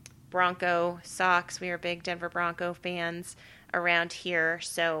Bronco socks. We are big Denver Bronco fans around here.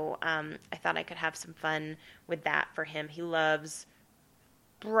 So I thought I could have some fun with that for him. He loves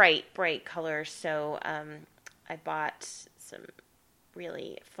bright colors. So I bought some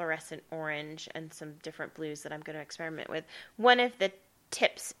really fluorescent orange and some different blues that I'm going to experiment with. One of the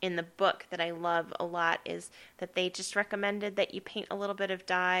tips in the book that I love a lot is that they just recommended that you paint a little bit of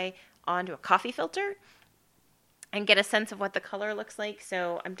dye onto a coffee filter and get a sense of what the color looks like.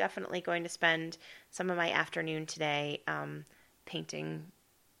 So I'm definitely going to spend some of my afternoon today painting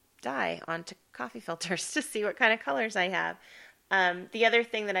dye onto coffee filters to see what kind of colors I have. The other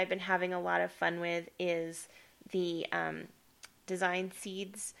thing that I've been having a lot of fun with is the Design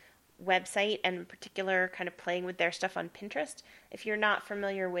Seeds website, and in particular kind of playing with their stuff on Pinterest. If you're not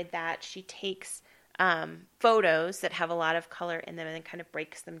familiar with that, she takes photos that have a lot of color in them and then kind of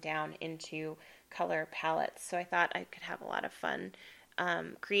breaks them down into color palettes. So I thought I could have a lot of fun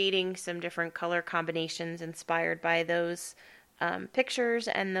creating some different color combinations inspired by those pictures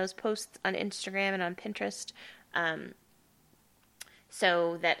and those posts on Instagram and on Pinterest,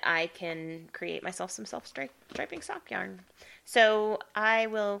 so that I can create myself some self-striping sock yarn. So I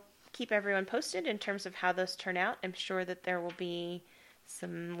will keep everyone posted in terms of how those turn out. I'm sure that there will be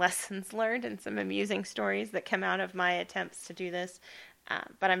some lessons learned and some amusing stories that come out of my attempts to do this,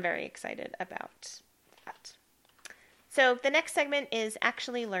 but I'm very excited about that. So the next segment is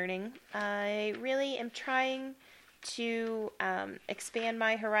actually learning. I really am trying to expand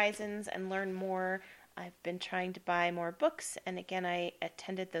my horizons and learn more I've been trying to buy more books, and again, I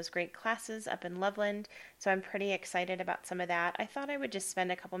attended those great classes up in Loveland, so I'm pretty excited about some of that. I thought I would just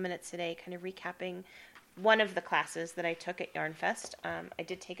spend a couple minutes today kind of recapping one of the classes that I took at YarnFest. I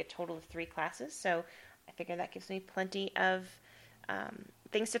did take a total of 3 classes, so I figure that gives me plenty of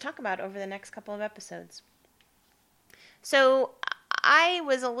things to talk about over the next couple of episodes. So I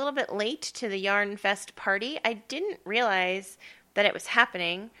was a little bit late to the YarnFest party. I didn't realize that it was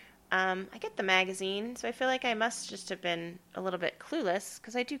happening. I get the magazine, so I feel like I must just have been a little bit clueless,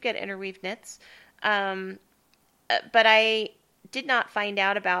 because I do get interweave knits. But I did not find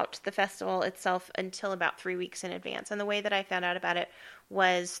out about the festival itself until about 3 weeks in advance. And the way that I found out about it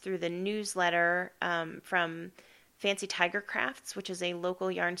was through the newsletter from Fancy Tiger Crafts, which is a local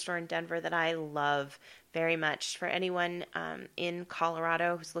yarn store in Denver that I love very much. For anyone in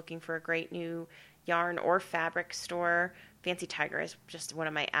Colorado who's looking for a great new yarn or fabric store, Fancy Tiger is just one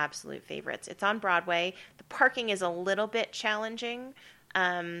of my absolute favorites. It's on Broadway. The parking is a little bit challenging,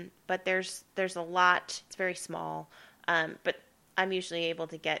 but there's a lot. It's very small, but I'm usually able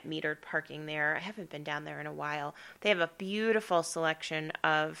to get metered parking there. I haven't been down there in a while. They have a beautiful selection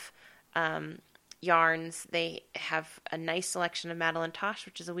of yarns. They have a nice selection of Madeline Tosh,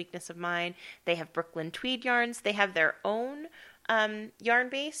 which is a weakness of mine. They have Brooklyn tweed yarns. They have their own yarn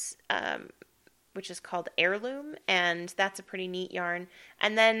base, which is called Heirloom, and that's a pretty neat yarn.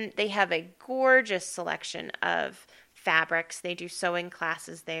 And then they have a gorgeous selection of fabrics. They do sewing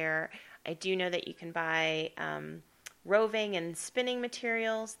classes there. I do know that you can buy roving and spinning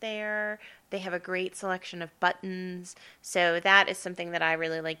materials there. They have a great selection of buttons. So that is something that I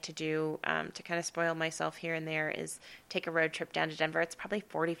really like to do to kind of spoil myself here and there, is take a road trip down to Denver. It's probably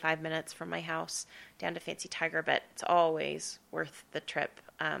 45 minutes from my house down to Fancy Tiger, but it's always worth the trip.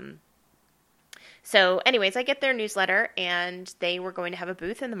 So anyways, I get their newsletter, and they were going to have a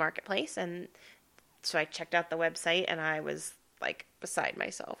booth in the marketplace. And so I checked out the website, and I was like beside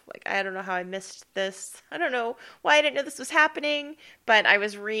myself. Like, I don't know how I missed this. I don't know why I didn't know this was happening, but I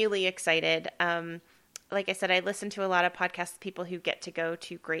was really excited. Like I said, I listen to a lot of podcasts, people who get to go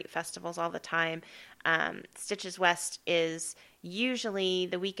to great festivals all the time. Stitches West is usually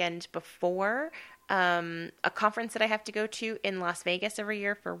the weekend before a conference that I have to go to in Las Vegas every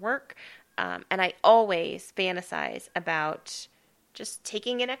year for work. And I always fantasize about just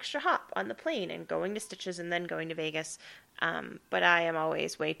taking an extra hop on the plane and going to Stitches and then going to Vegas. But I am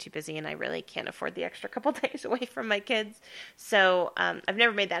always way too busy, and I really can't afford the extra couple days away from my kids. So I've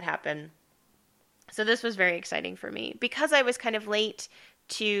never made that happen. So this was very exciting for me. Because I was kind of late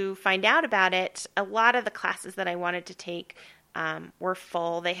to find out about it, a lot of the classes that I wanted to take were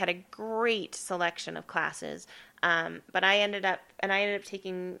full. They had a great selection of classes. But I ended up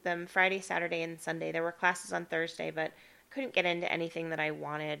taking them Friday, Saturday, and Sunday. There were classes on Thursday, but couldn't get into anything that I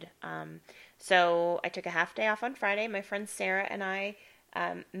wanted. So I took a half day off on Friday. My friend Sarah and I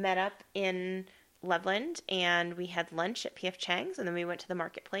met up in Loveland, and we had lunch at P.F. Chang's, and then we went to the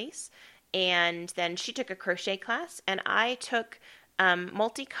marketplace. And then she took a crochet class, and I took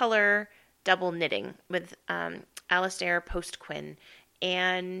multicolor double knitting with Alistair Postquin.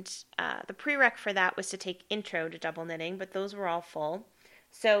 And the prereq for that was to take intro to double knitting, but those were all full.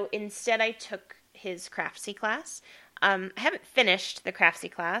 So instead I took his Craftsy class. I haven't finished the Craftsy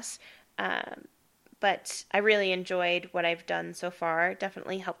class, but I really enjoyed what I've done so far. It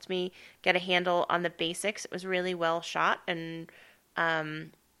definitely helped me get a handle on the basics. It was really well shot, and I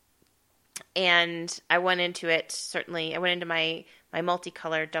went into it, certainly, I went into my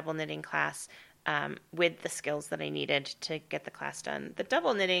multicolor double knitting class with the skills that I needed to get the class done. The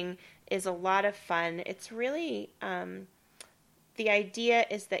double knitting is a lot of fun. It's really, the idea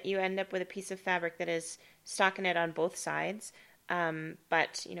is that you end up with a piece of fabric that is stockinette on both sides.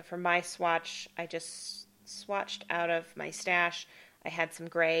 But, for my swatch, I just swatched out of my stash. I had some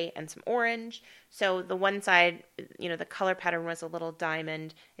gray and some orange. So the one side, the color pattern was a little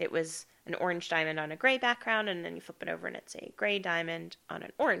diamond. It was an orange diamond on a gray background, and then you flip it over and it's a gray diamond on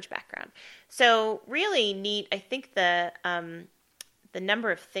an orange background. So really neat. I think the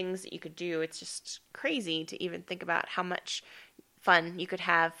number of things that you could do, it's just crazy to even think about how much fun you could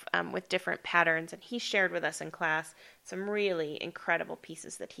have with different patterns. And he shared with us in class some really incredible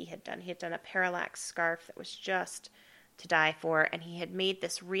pieces that he had done. He had done a parallax scarf that was just to die for, and he had made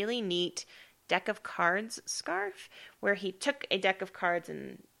this really neat deck of cards scarf where he took a deck of cards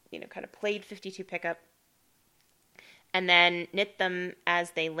and kind of played 52 pickup and then knit them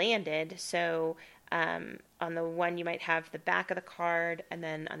as they landed. So on the one you might have the back of the card, and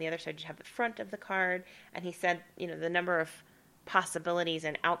then on the other side you have the front of the card. And he said the number of possibilities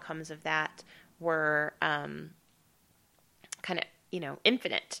and outcomes of that were kind of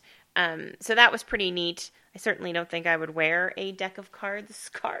infinite. So that was pretty neat. I certainly don't think I would wear a deck of cards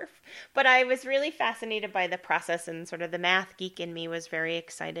scarf, but I was really fascinated by the process, and sort of the math geek in me was very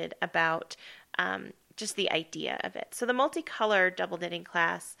excited about just the idea of it. So the multicolor double knitting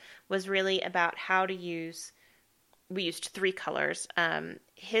class was really about how to use. We used 3 colors.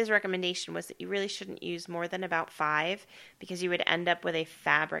 His recommendation was that you really shouldn't use more than about 5, because you would end up with a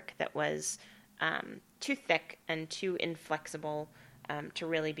fabric that was too thick and too inflexible to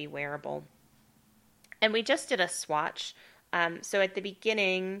really be wearable. And we just did a swatch. So at the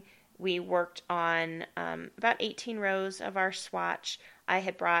beginning, we worked on about 18 rows of our swatch. I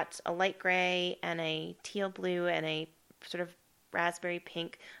had brought a light gray and a teal blue and a sort of raspberry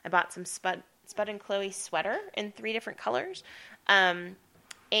pink. I bought some Spud and Chloe sweater in 3 different colors.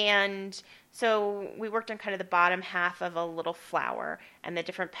 And so we worked on kind of the bottom half of a little flower, and the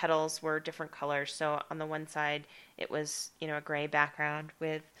different petals were different colors. So on the one side, it was, a gray background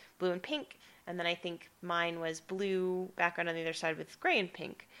with blue and pink. And then I think mine was blue background on the other side with gray and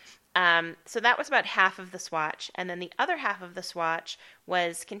pink. So that was about half of the swatch. And then the other half of the swatch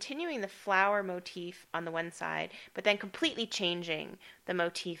was continuing the flower motif on the one side, but then completely changing the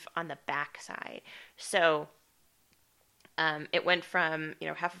motif on the back side. So it went from,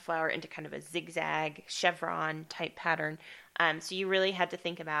 half a flower into kind of a zigzag chevron type pattern. So you really had to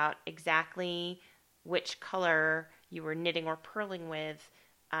think about exactly which color you were knitting or purling with,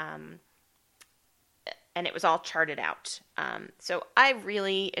 and it was all charted out. So I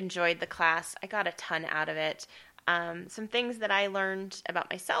really enjoyed the class. I got a ton out of it. Some things that I learned about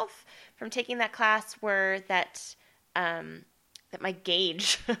myself from taking that class were that my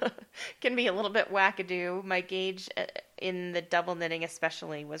gauge can be a little bit wackadoo. My gauge in the double knitting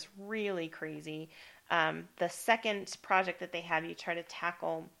especially was really crazy. The second project that they have you try to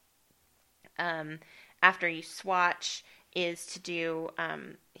tackle after you swatch is to do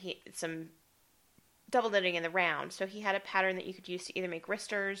some double knitting in the round. So he had a pattern that you could use to either make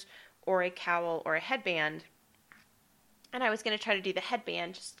wristers or a cowl or a headband. And I was going to try to do the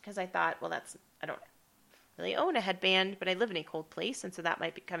headband just because I thought, well, I don't really own a headband, but I live in a cold place, and so that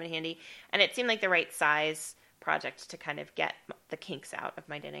might come in handy. And it seemed like the right size project to kind of get the kinks out of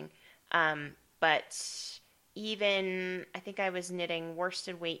my knitting. But even, I think I was knitting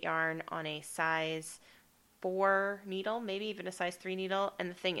worsted weight yarn on a size 4 needle, maybe even a size 3 needle, and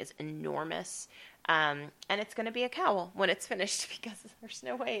the thing is enormous. And it's going to be a cowl when it's finished because there's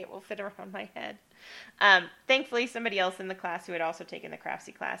no way it will fit around my head. Thankfully, somebody else in the class who had also taken the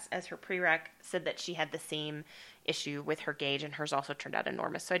Craftsy class as her prereq said that she had the same issue with her gauge, and hers also turned out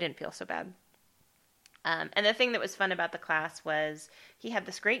enormous, so I didn't feel so bad. And the thing that was fun about the class was he had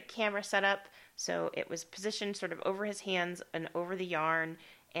this great camera setup, so it was positioned sort of over his hands and over the yarn,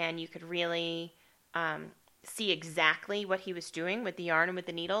 and you could really see exactly what he was doing with the yarn and with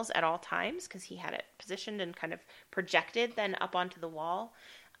the needles at all times, because he had it positioned and kind of projected then up onto the wall.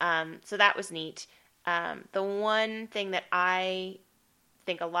 So that was neat. The one thing that I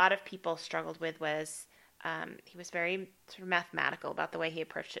think a lot of people struggled with was he was very sort of mathematical about the way he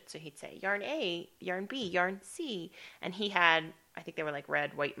approached it. So he'd say yarn A, yarn B, yarn C, and he had, I think they were like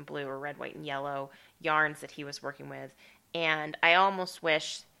red, white, and blue, or red, white, and yellow yarns that he was working with. And I almost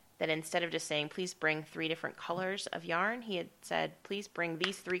wish that instead of just saying, please bring 3 different colors of yarn, he had said, please bring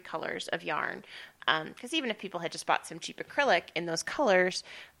these 3 colors of yarn. Because even if people had just bought some cheap acrylic in those colors,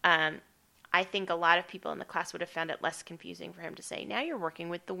 I think a lot of people in the class would have found it less confusing for him to say, now you're working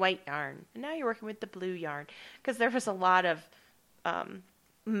with the white yarn, and now you're working with the blue yarn. Because there was a lot of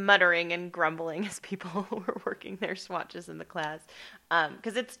muttering and grumbling as people were working their swatches in the class.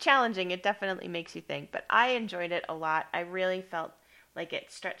 Because it's challenging. It definitely makes you think. But I enjoyed it a lot. I really felt like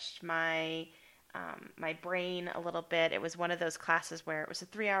it stretched my brain a little bit. It was one of those classes where it was a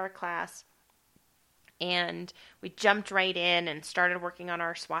 3-hour class, and we jumped right in and started working on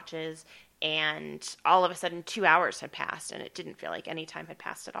our swatches, and all of a sudden 2 hours had passed, and it didn't feel like any time had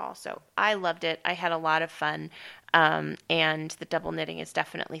passed at all. So I loved it. I had a lot of fun, and the double knitting is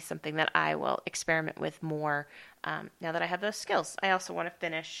definitely something that I will experiment with more now that I have those skills. I also want to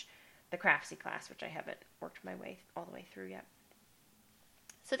finish the Craftsy class, which I haven't worked my way all the way through yet.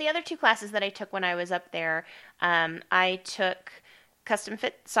 So the other 2 classes that I took when I was up there, I took Custom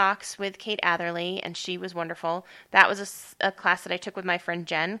Fit Socks with Kate Atherley, and she was wonderful. That was a class that I took with my friend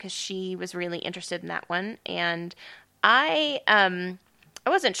Jen because she was really interested in that one. And I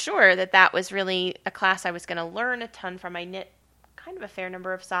wasn't sure that was really a class I was going to learn a ton from. I knit kind of a fair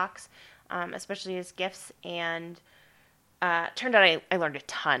number of socks, especially as gifts, and turned out I learned a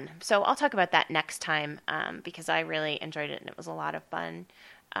ton. So I'll talk about that next time because I really enjoyed it and it was a lot of fun.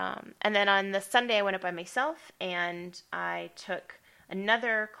 And then on the Sunday I went up by myself and I took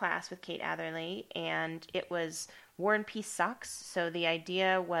another class with Kate Atherley, and it was War and Peace socks. So the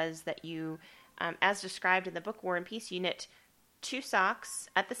idea was that you, as described in the book War and Peace, you knit 2 socks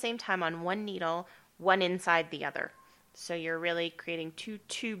at the same time on one needle, one inside the other. So you're really creating 2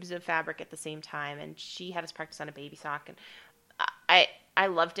 tubes of fabric at the same time. And she had us practice on a baby sock, and I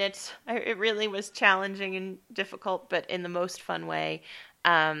loved it. It really was challenging and difficult, but in the most fun way.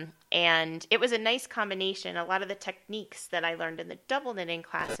 And it was a nice combination. A lot of the techniques that I learned in the double knitting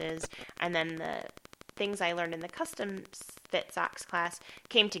classes, and then the things I learned in the custom fit socks class,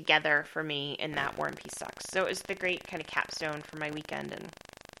 came together for me in that War and Peace socks. So it was the great kind of capstone for my weekend, and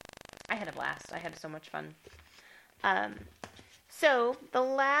I had a blast. I had so much fun. So the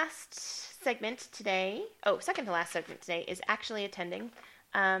last segment today, second to last segment today, is actually attending.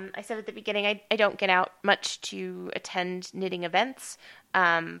 I said at the beginning I don't get out much to attend knitting events,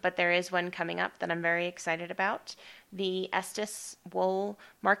 but there is one coming up that I'm very excited about. The Estes Wool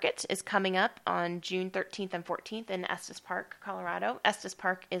Market is coming up on June 13th and 14th in Estes Park, Colorado. Estes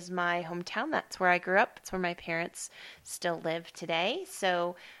Park is my hometown. That's where I grew up. It's where my parents still live today.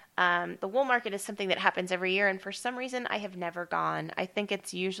 So the wool market is something that happens every year, and for some reason I have never gone. I think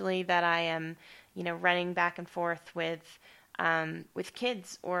it's usually that I am, running back and forth with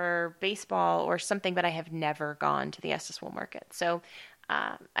kids or baseball or something, but I have never gone to the Estes Wool Market. So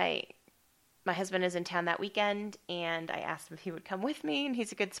my husband is in town that weekend, and I asked him if he would come with me, and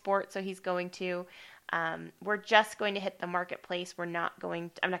he's a good sport, so he's going to. We're just going to hit the marketplace. I'm not going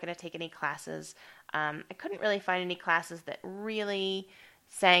to take any classes. I couldn't really find any classes that really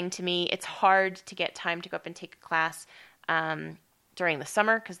sang to me. It's hard to get time to go up and take a class during the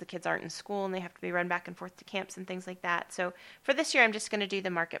summer because the kids aren't in school and they have to be run back and forth to camps and things like that. So for this year, I'm just going to do the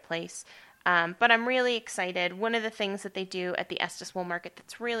marketplace. But I'm really excited. One of the things that they do at the Estes Wool Market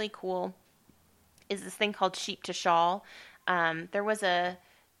that's really cool is this thing called Sheep to Shawl. There was a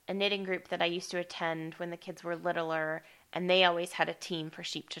knitting group that I used to attend when the kids were littler, and they always had a team for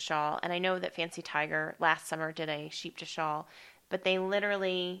Sheep to Shawl. And I know that Fancy Tiger last summer did a Sheep to Shawl, but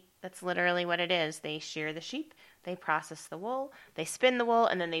that's literally what it is. They shear the sheep, they process the wool, they spin the wool,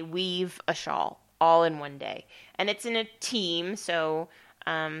 and then they weave a shawl all in one day. And it's in a team, so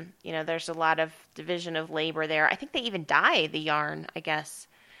there's a lot of division of labor there. I think they even dye the yarn, I guess.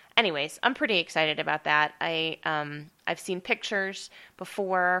 Anyways, I'm pretty excited about that. I've seen pictures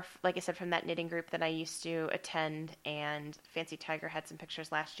before, like I said, from that knitting group that I used to attend, and Fancy Tiger had some pictures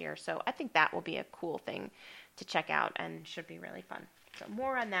last year. So I think that will be a cool thing to check out and should be really fun. So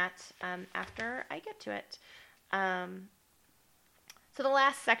more on that after I get to it. So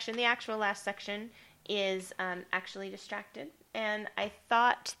the actual last section is actually distracted. And I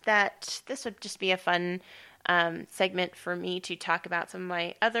thought that this would just be a fun segment for me to talk about some of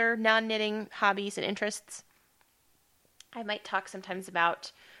my other non-knitting hobbies and interests. I might talk sometimes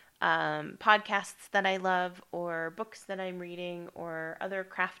about podcasts that I love, or books that I'm reading, or other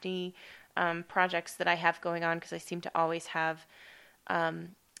crafty projects that I have going on, because I seem to always have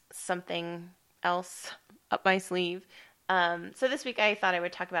something else up my sleeve. So this week I thought I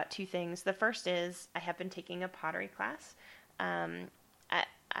would talk about 2 things. The first is I have been taking a pottery class.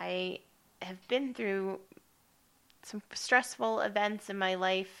 I have been through some stressful events in my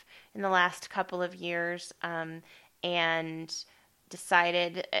life in the last couple of years, and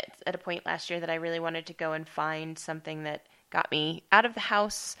decided at a point last year that I really wanted to go and find something that got me out of the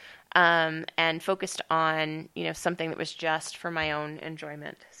house, and focused on, something that was just for my own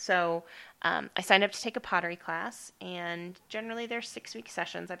enjoyment. So I signed up to take a pottery class, and generally they're 6-week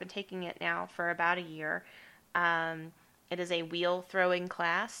sessions. I've been taking it now for about a year. It is a wheel throwing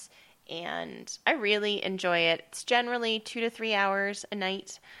class, and I really enjoy it. It's generally 2 to 3 hours a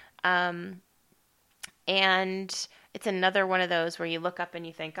night. And it's another one of those where you look up and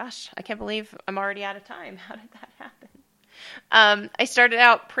you think, gosh, I can't believe I'm already out of time. How did that happen? I started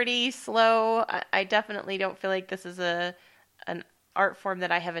out pretty slow. I definitely don't feel like this is an art form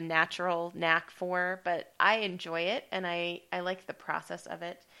that I have a natural knack for, but I enjoy it, and I like the process of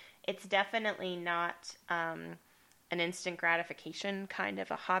it. It's definitely not an instant gratification kind of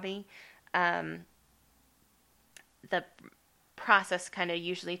a hobby. The process kind of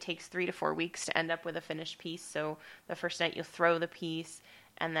usually takes 3 to 4 weeks to end up with a finished piece. So the first night you'll throw the piece,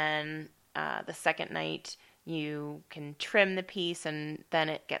 and then the second night you can trim the piece, and then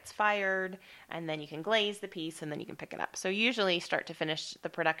it gets fired, and then you can glaze the piece, and then you can pick it up. So usually start to finish, the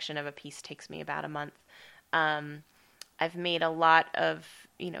production of a piece takes me about a month. I've made a lot of,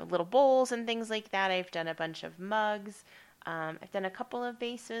 little bowls and things like that. I've done a bunch of mugs. I've done a couple of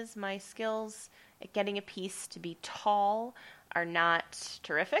vases. My skills at getting a piece to be tall are not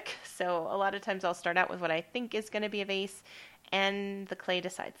terrific. So a lot of times I'll start out with what I think is going to be a vase, and the clay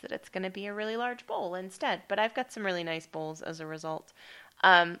decides that it's going to be a really large bowl instead. But I've got some really nice bowls as a result.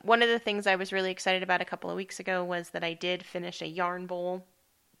 One of the things I was really excited about a couple of weeks ago was that I did finish a yarn bowl.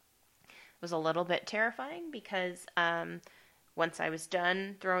 It was a little bit terrifying because once I was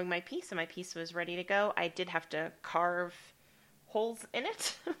done throwing my piece and my piece was ready to go, I did have to carve holes in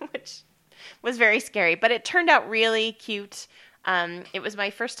it, which was very scary, but it turned out really cute. It was my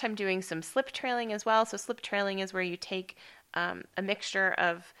first time doing some slip trailing as well. So slip trailing is where you take a mixture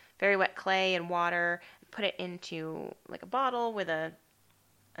of very wet clay and water, put it into like a bottle with a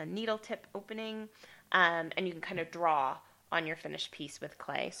needle tip opening, and you can kind of draw on your finished piece with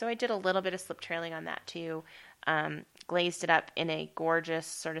clay. So I did a little bit of slip trailing on that too. Glazed it up in a gorgeous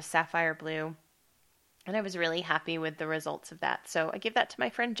sort of sapphire blue. And I was really happy with the results of that. So I give that to my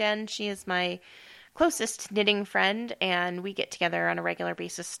friend Jen. She is my closest knitting friend, and we get together on a regular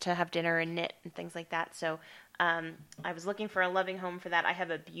basis to have dinner and knit and things like that. So I was looking for a loving home for that. I have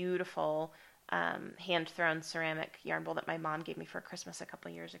a beautiful hand-thrown ceramic yarn bowl that my mom gave me for Christmas a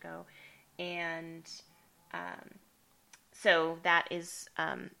couple years ago. And so that is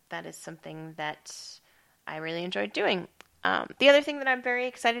something that I really enjoyed doing. The other thing that I'm very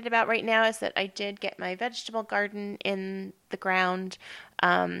excited about right now is that I did get my vegetable garden in the ground.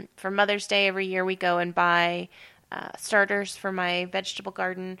 For Mother's Day, every year we go and buy starters for my vegetable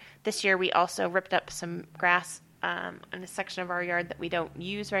garden. This year we also ripped up some grass in a section of our yard that we don't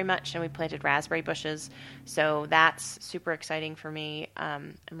use very much, and we planted raspberry bushes. So that's super exciting for me.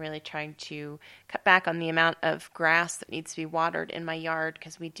 I'm really trying to cut back on the amount of grass that needs to be watered in my yard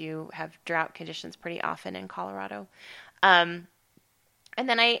because we do have drought conditions pretty often in Colorado. And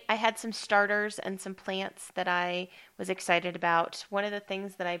then I had some starters and some plants that I was excited about. One of the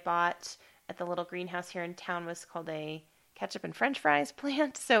things that I bought at the little greenhouse here in town was called a ketchup and french fries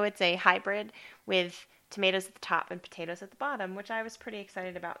plant. So it's a hybrid with tomatoes at the top and potatoes at the bottom, which I was pretty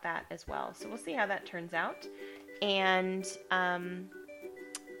excited about that as well. So we'll see how that turns out. And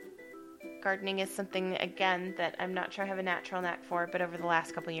gardening is something, again, that I'm not sure I have a natural knack for, but over the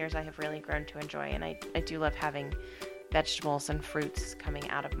last couple of years I have really grown to enjoy, and I do love having vegetables and fruits coming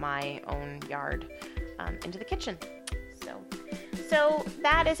out of my own yard into the kitchen. So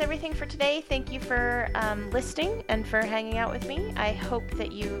that is everything for today. Thank you for listening and for hanging out with me. I hope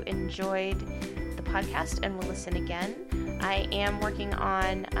that you enjoyed the podcast and will listen again. I am working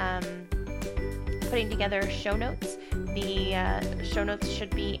on putting together show notes. The show notes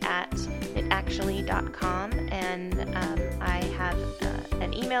should be at knitactually.com, and I have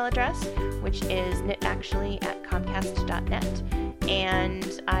an email address, which is knitactually@comcast.net,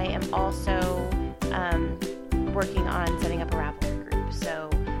 and I am also working on setting up a Ravelry group. So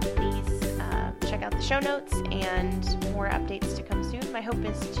please check out the show notes and more updates to come soon. My hope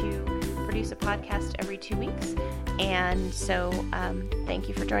is to produce a podcast every 2 weeks, and so thank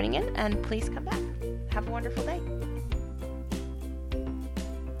you for joining in, and please come back. Have a wonderful day.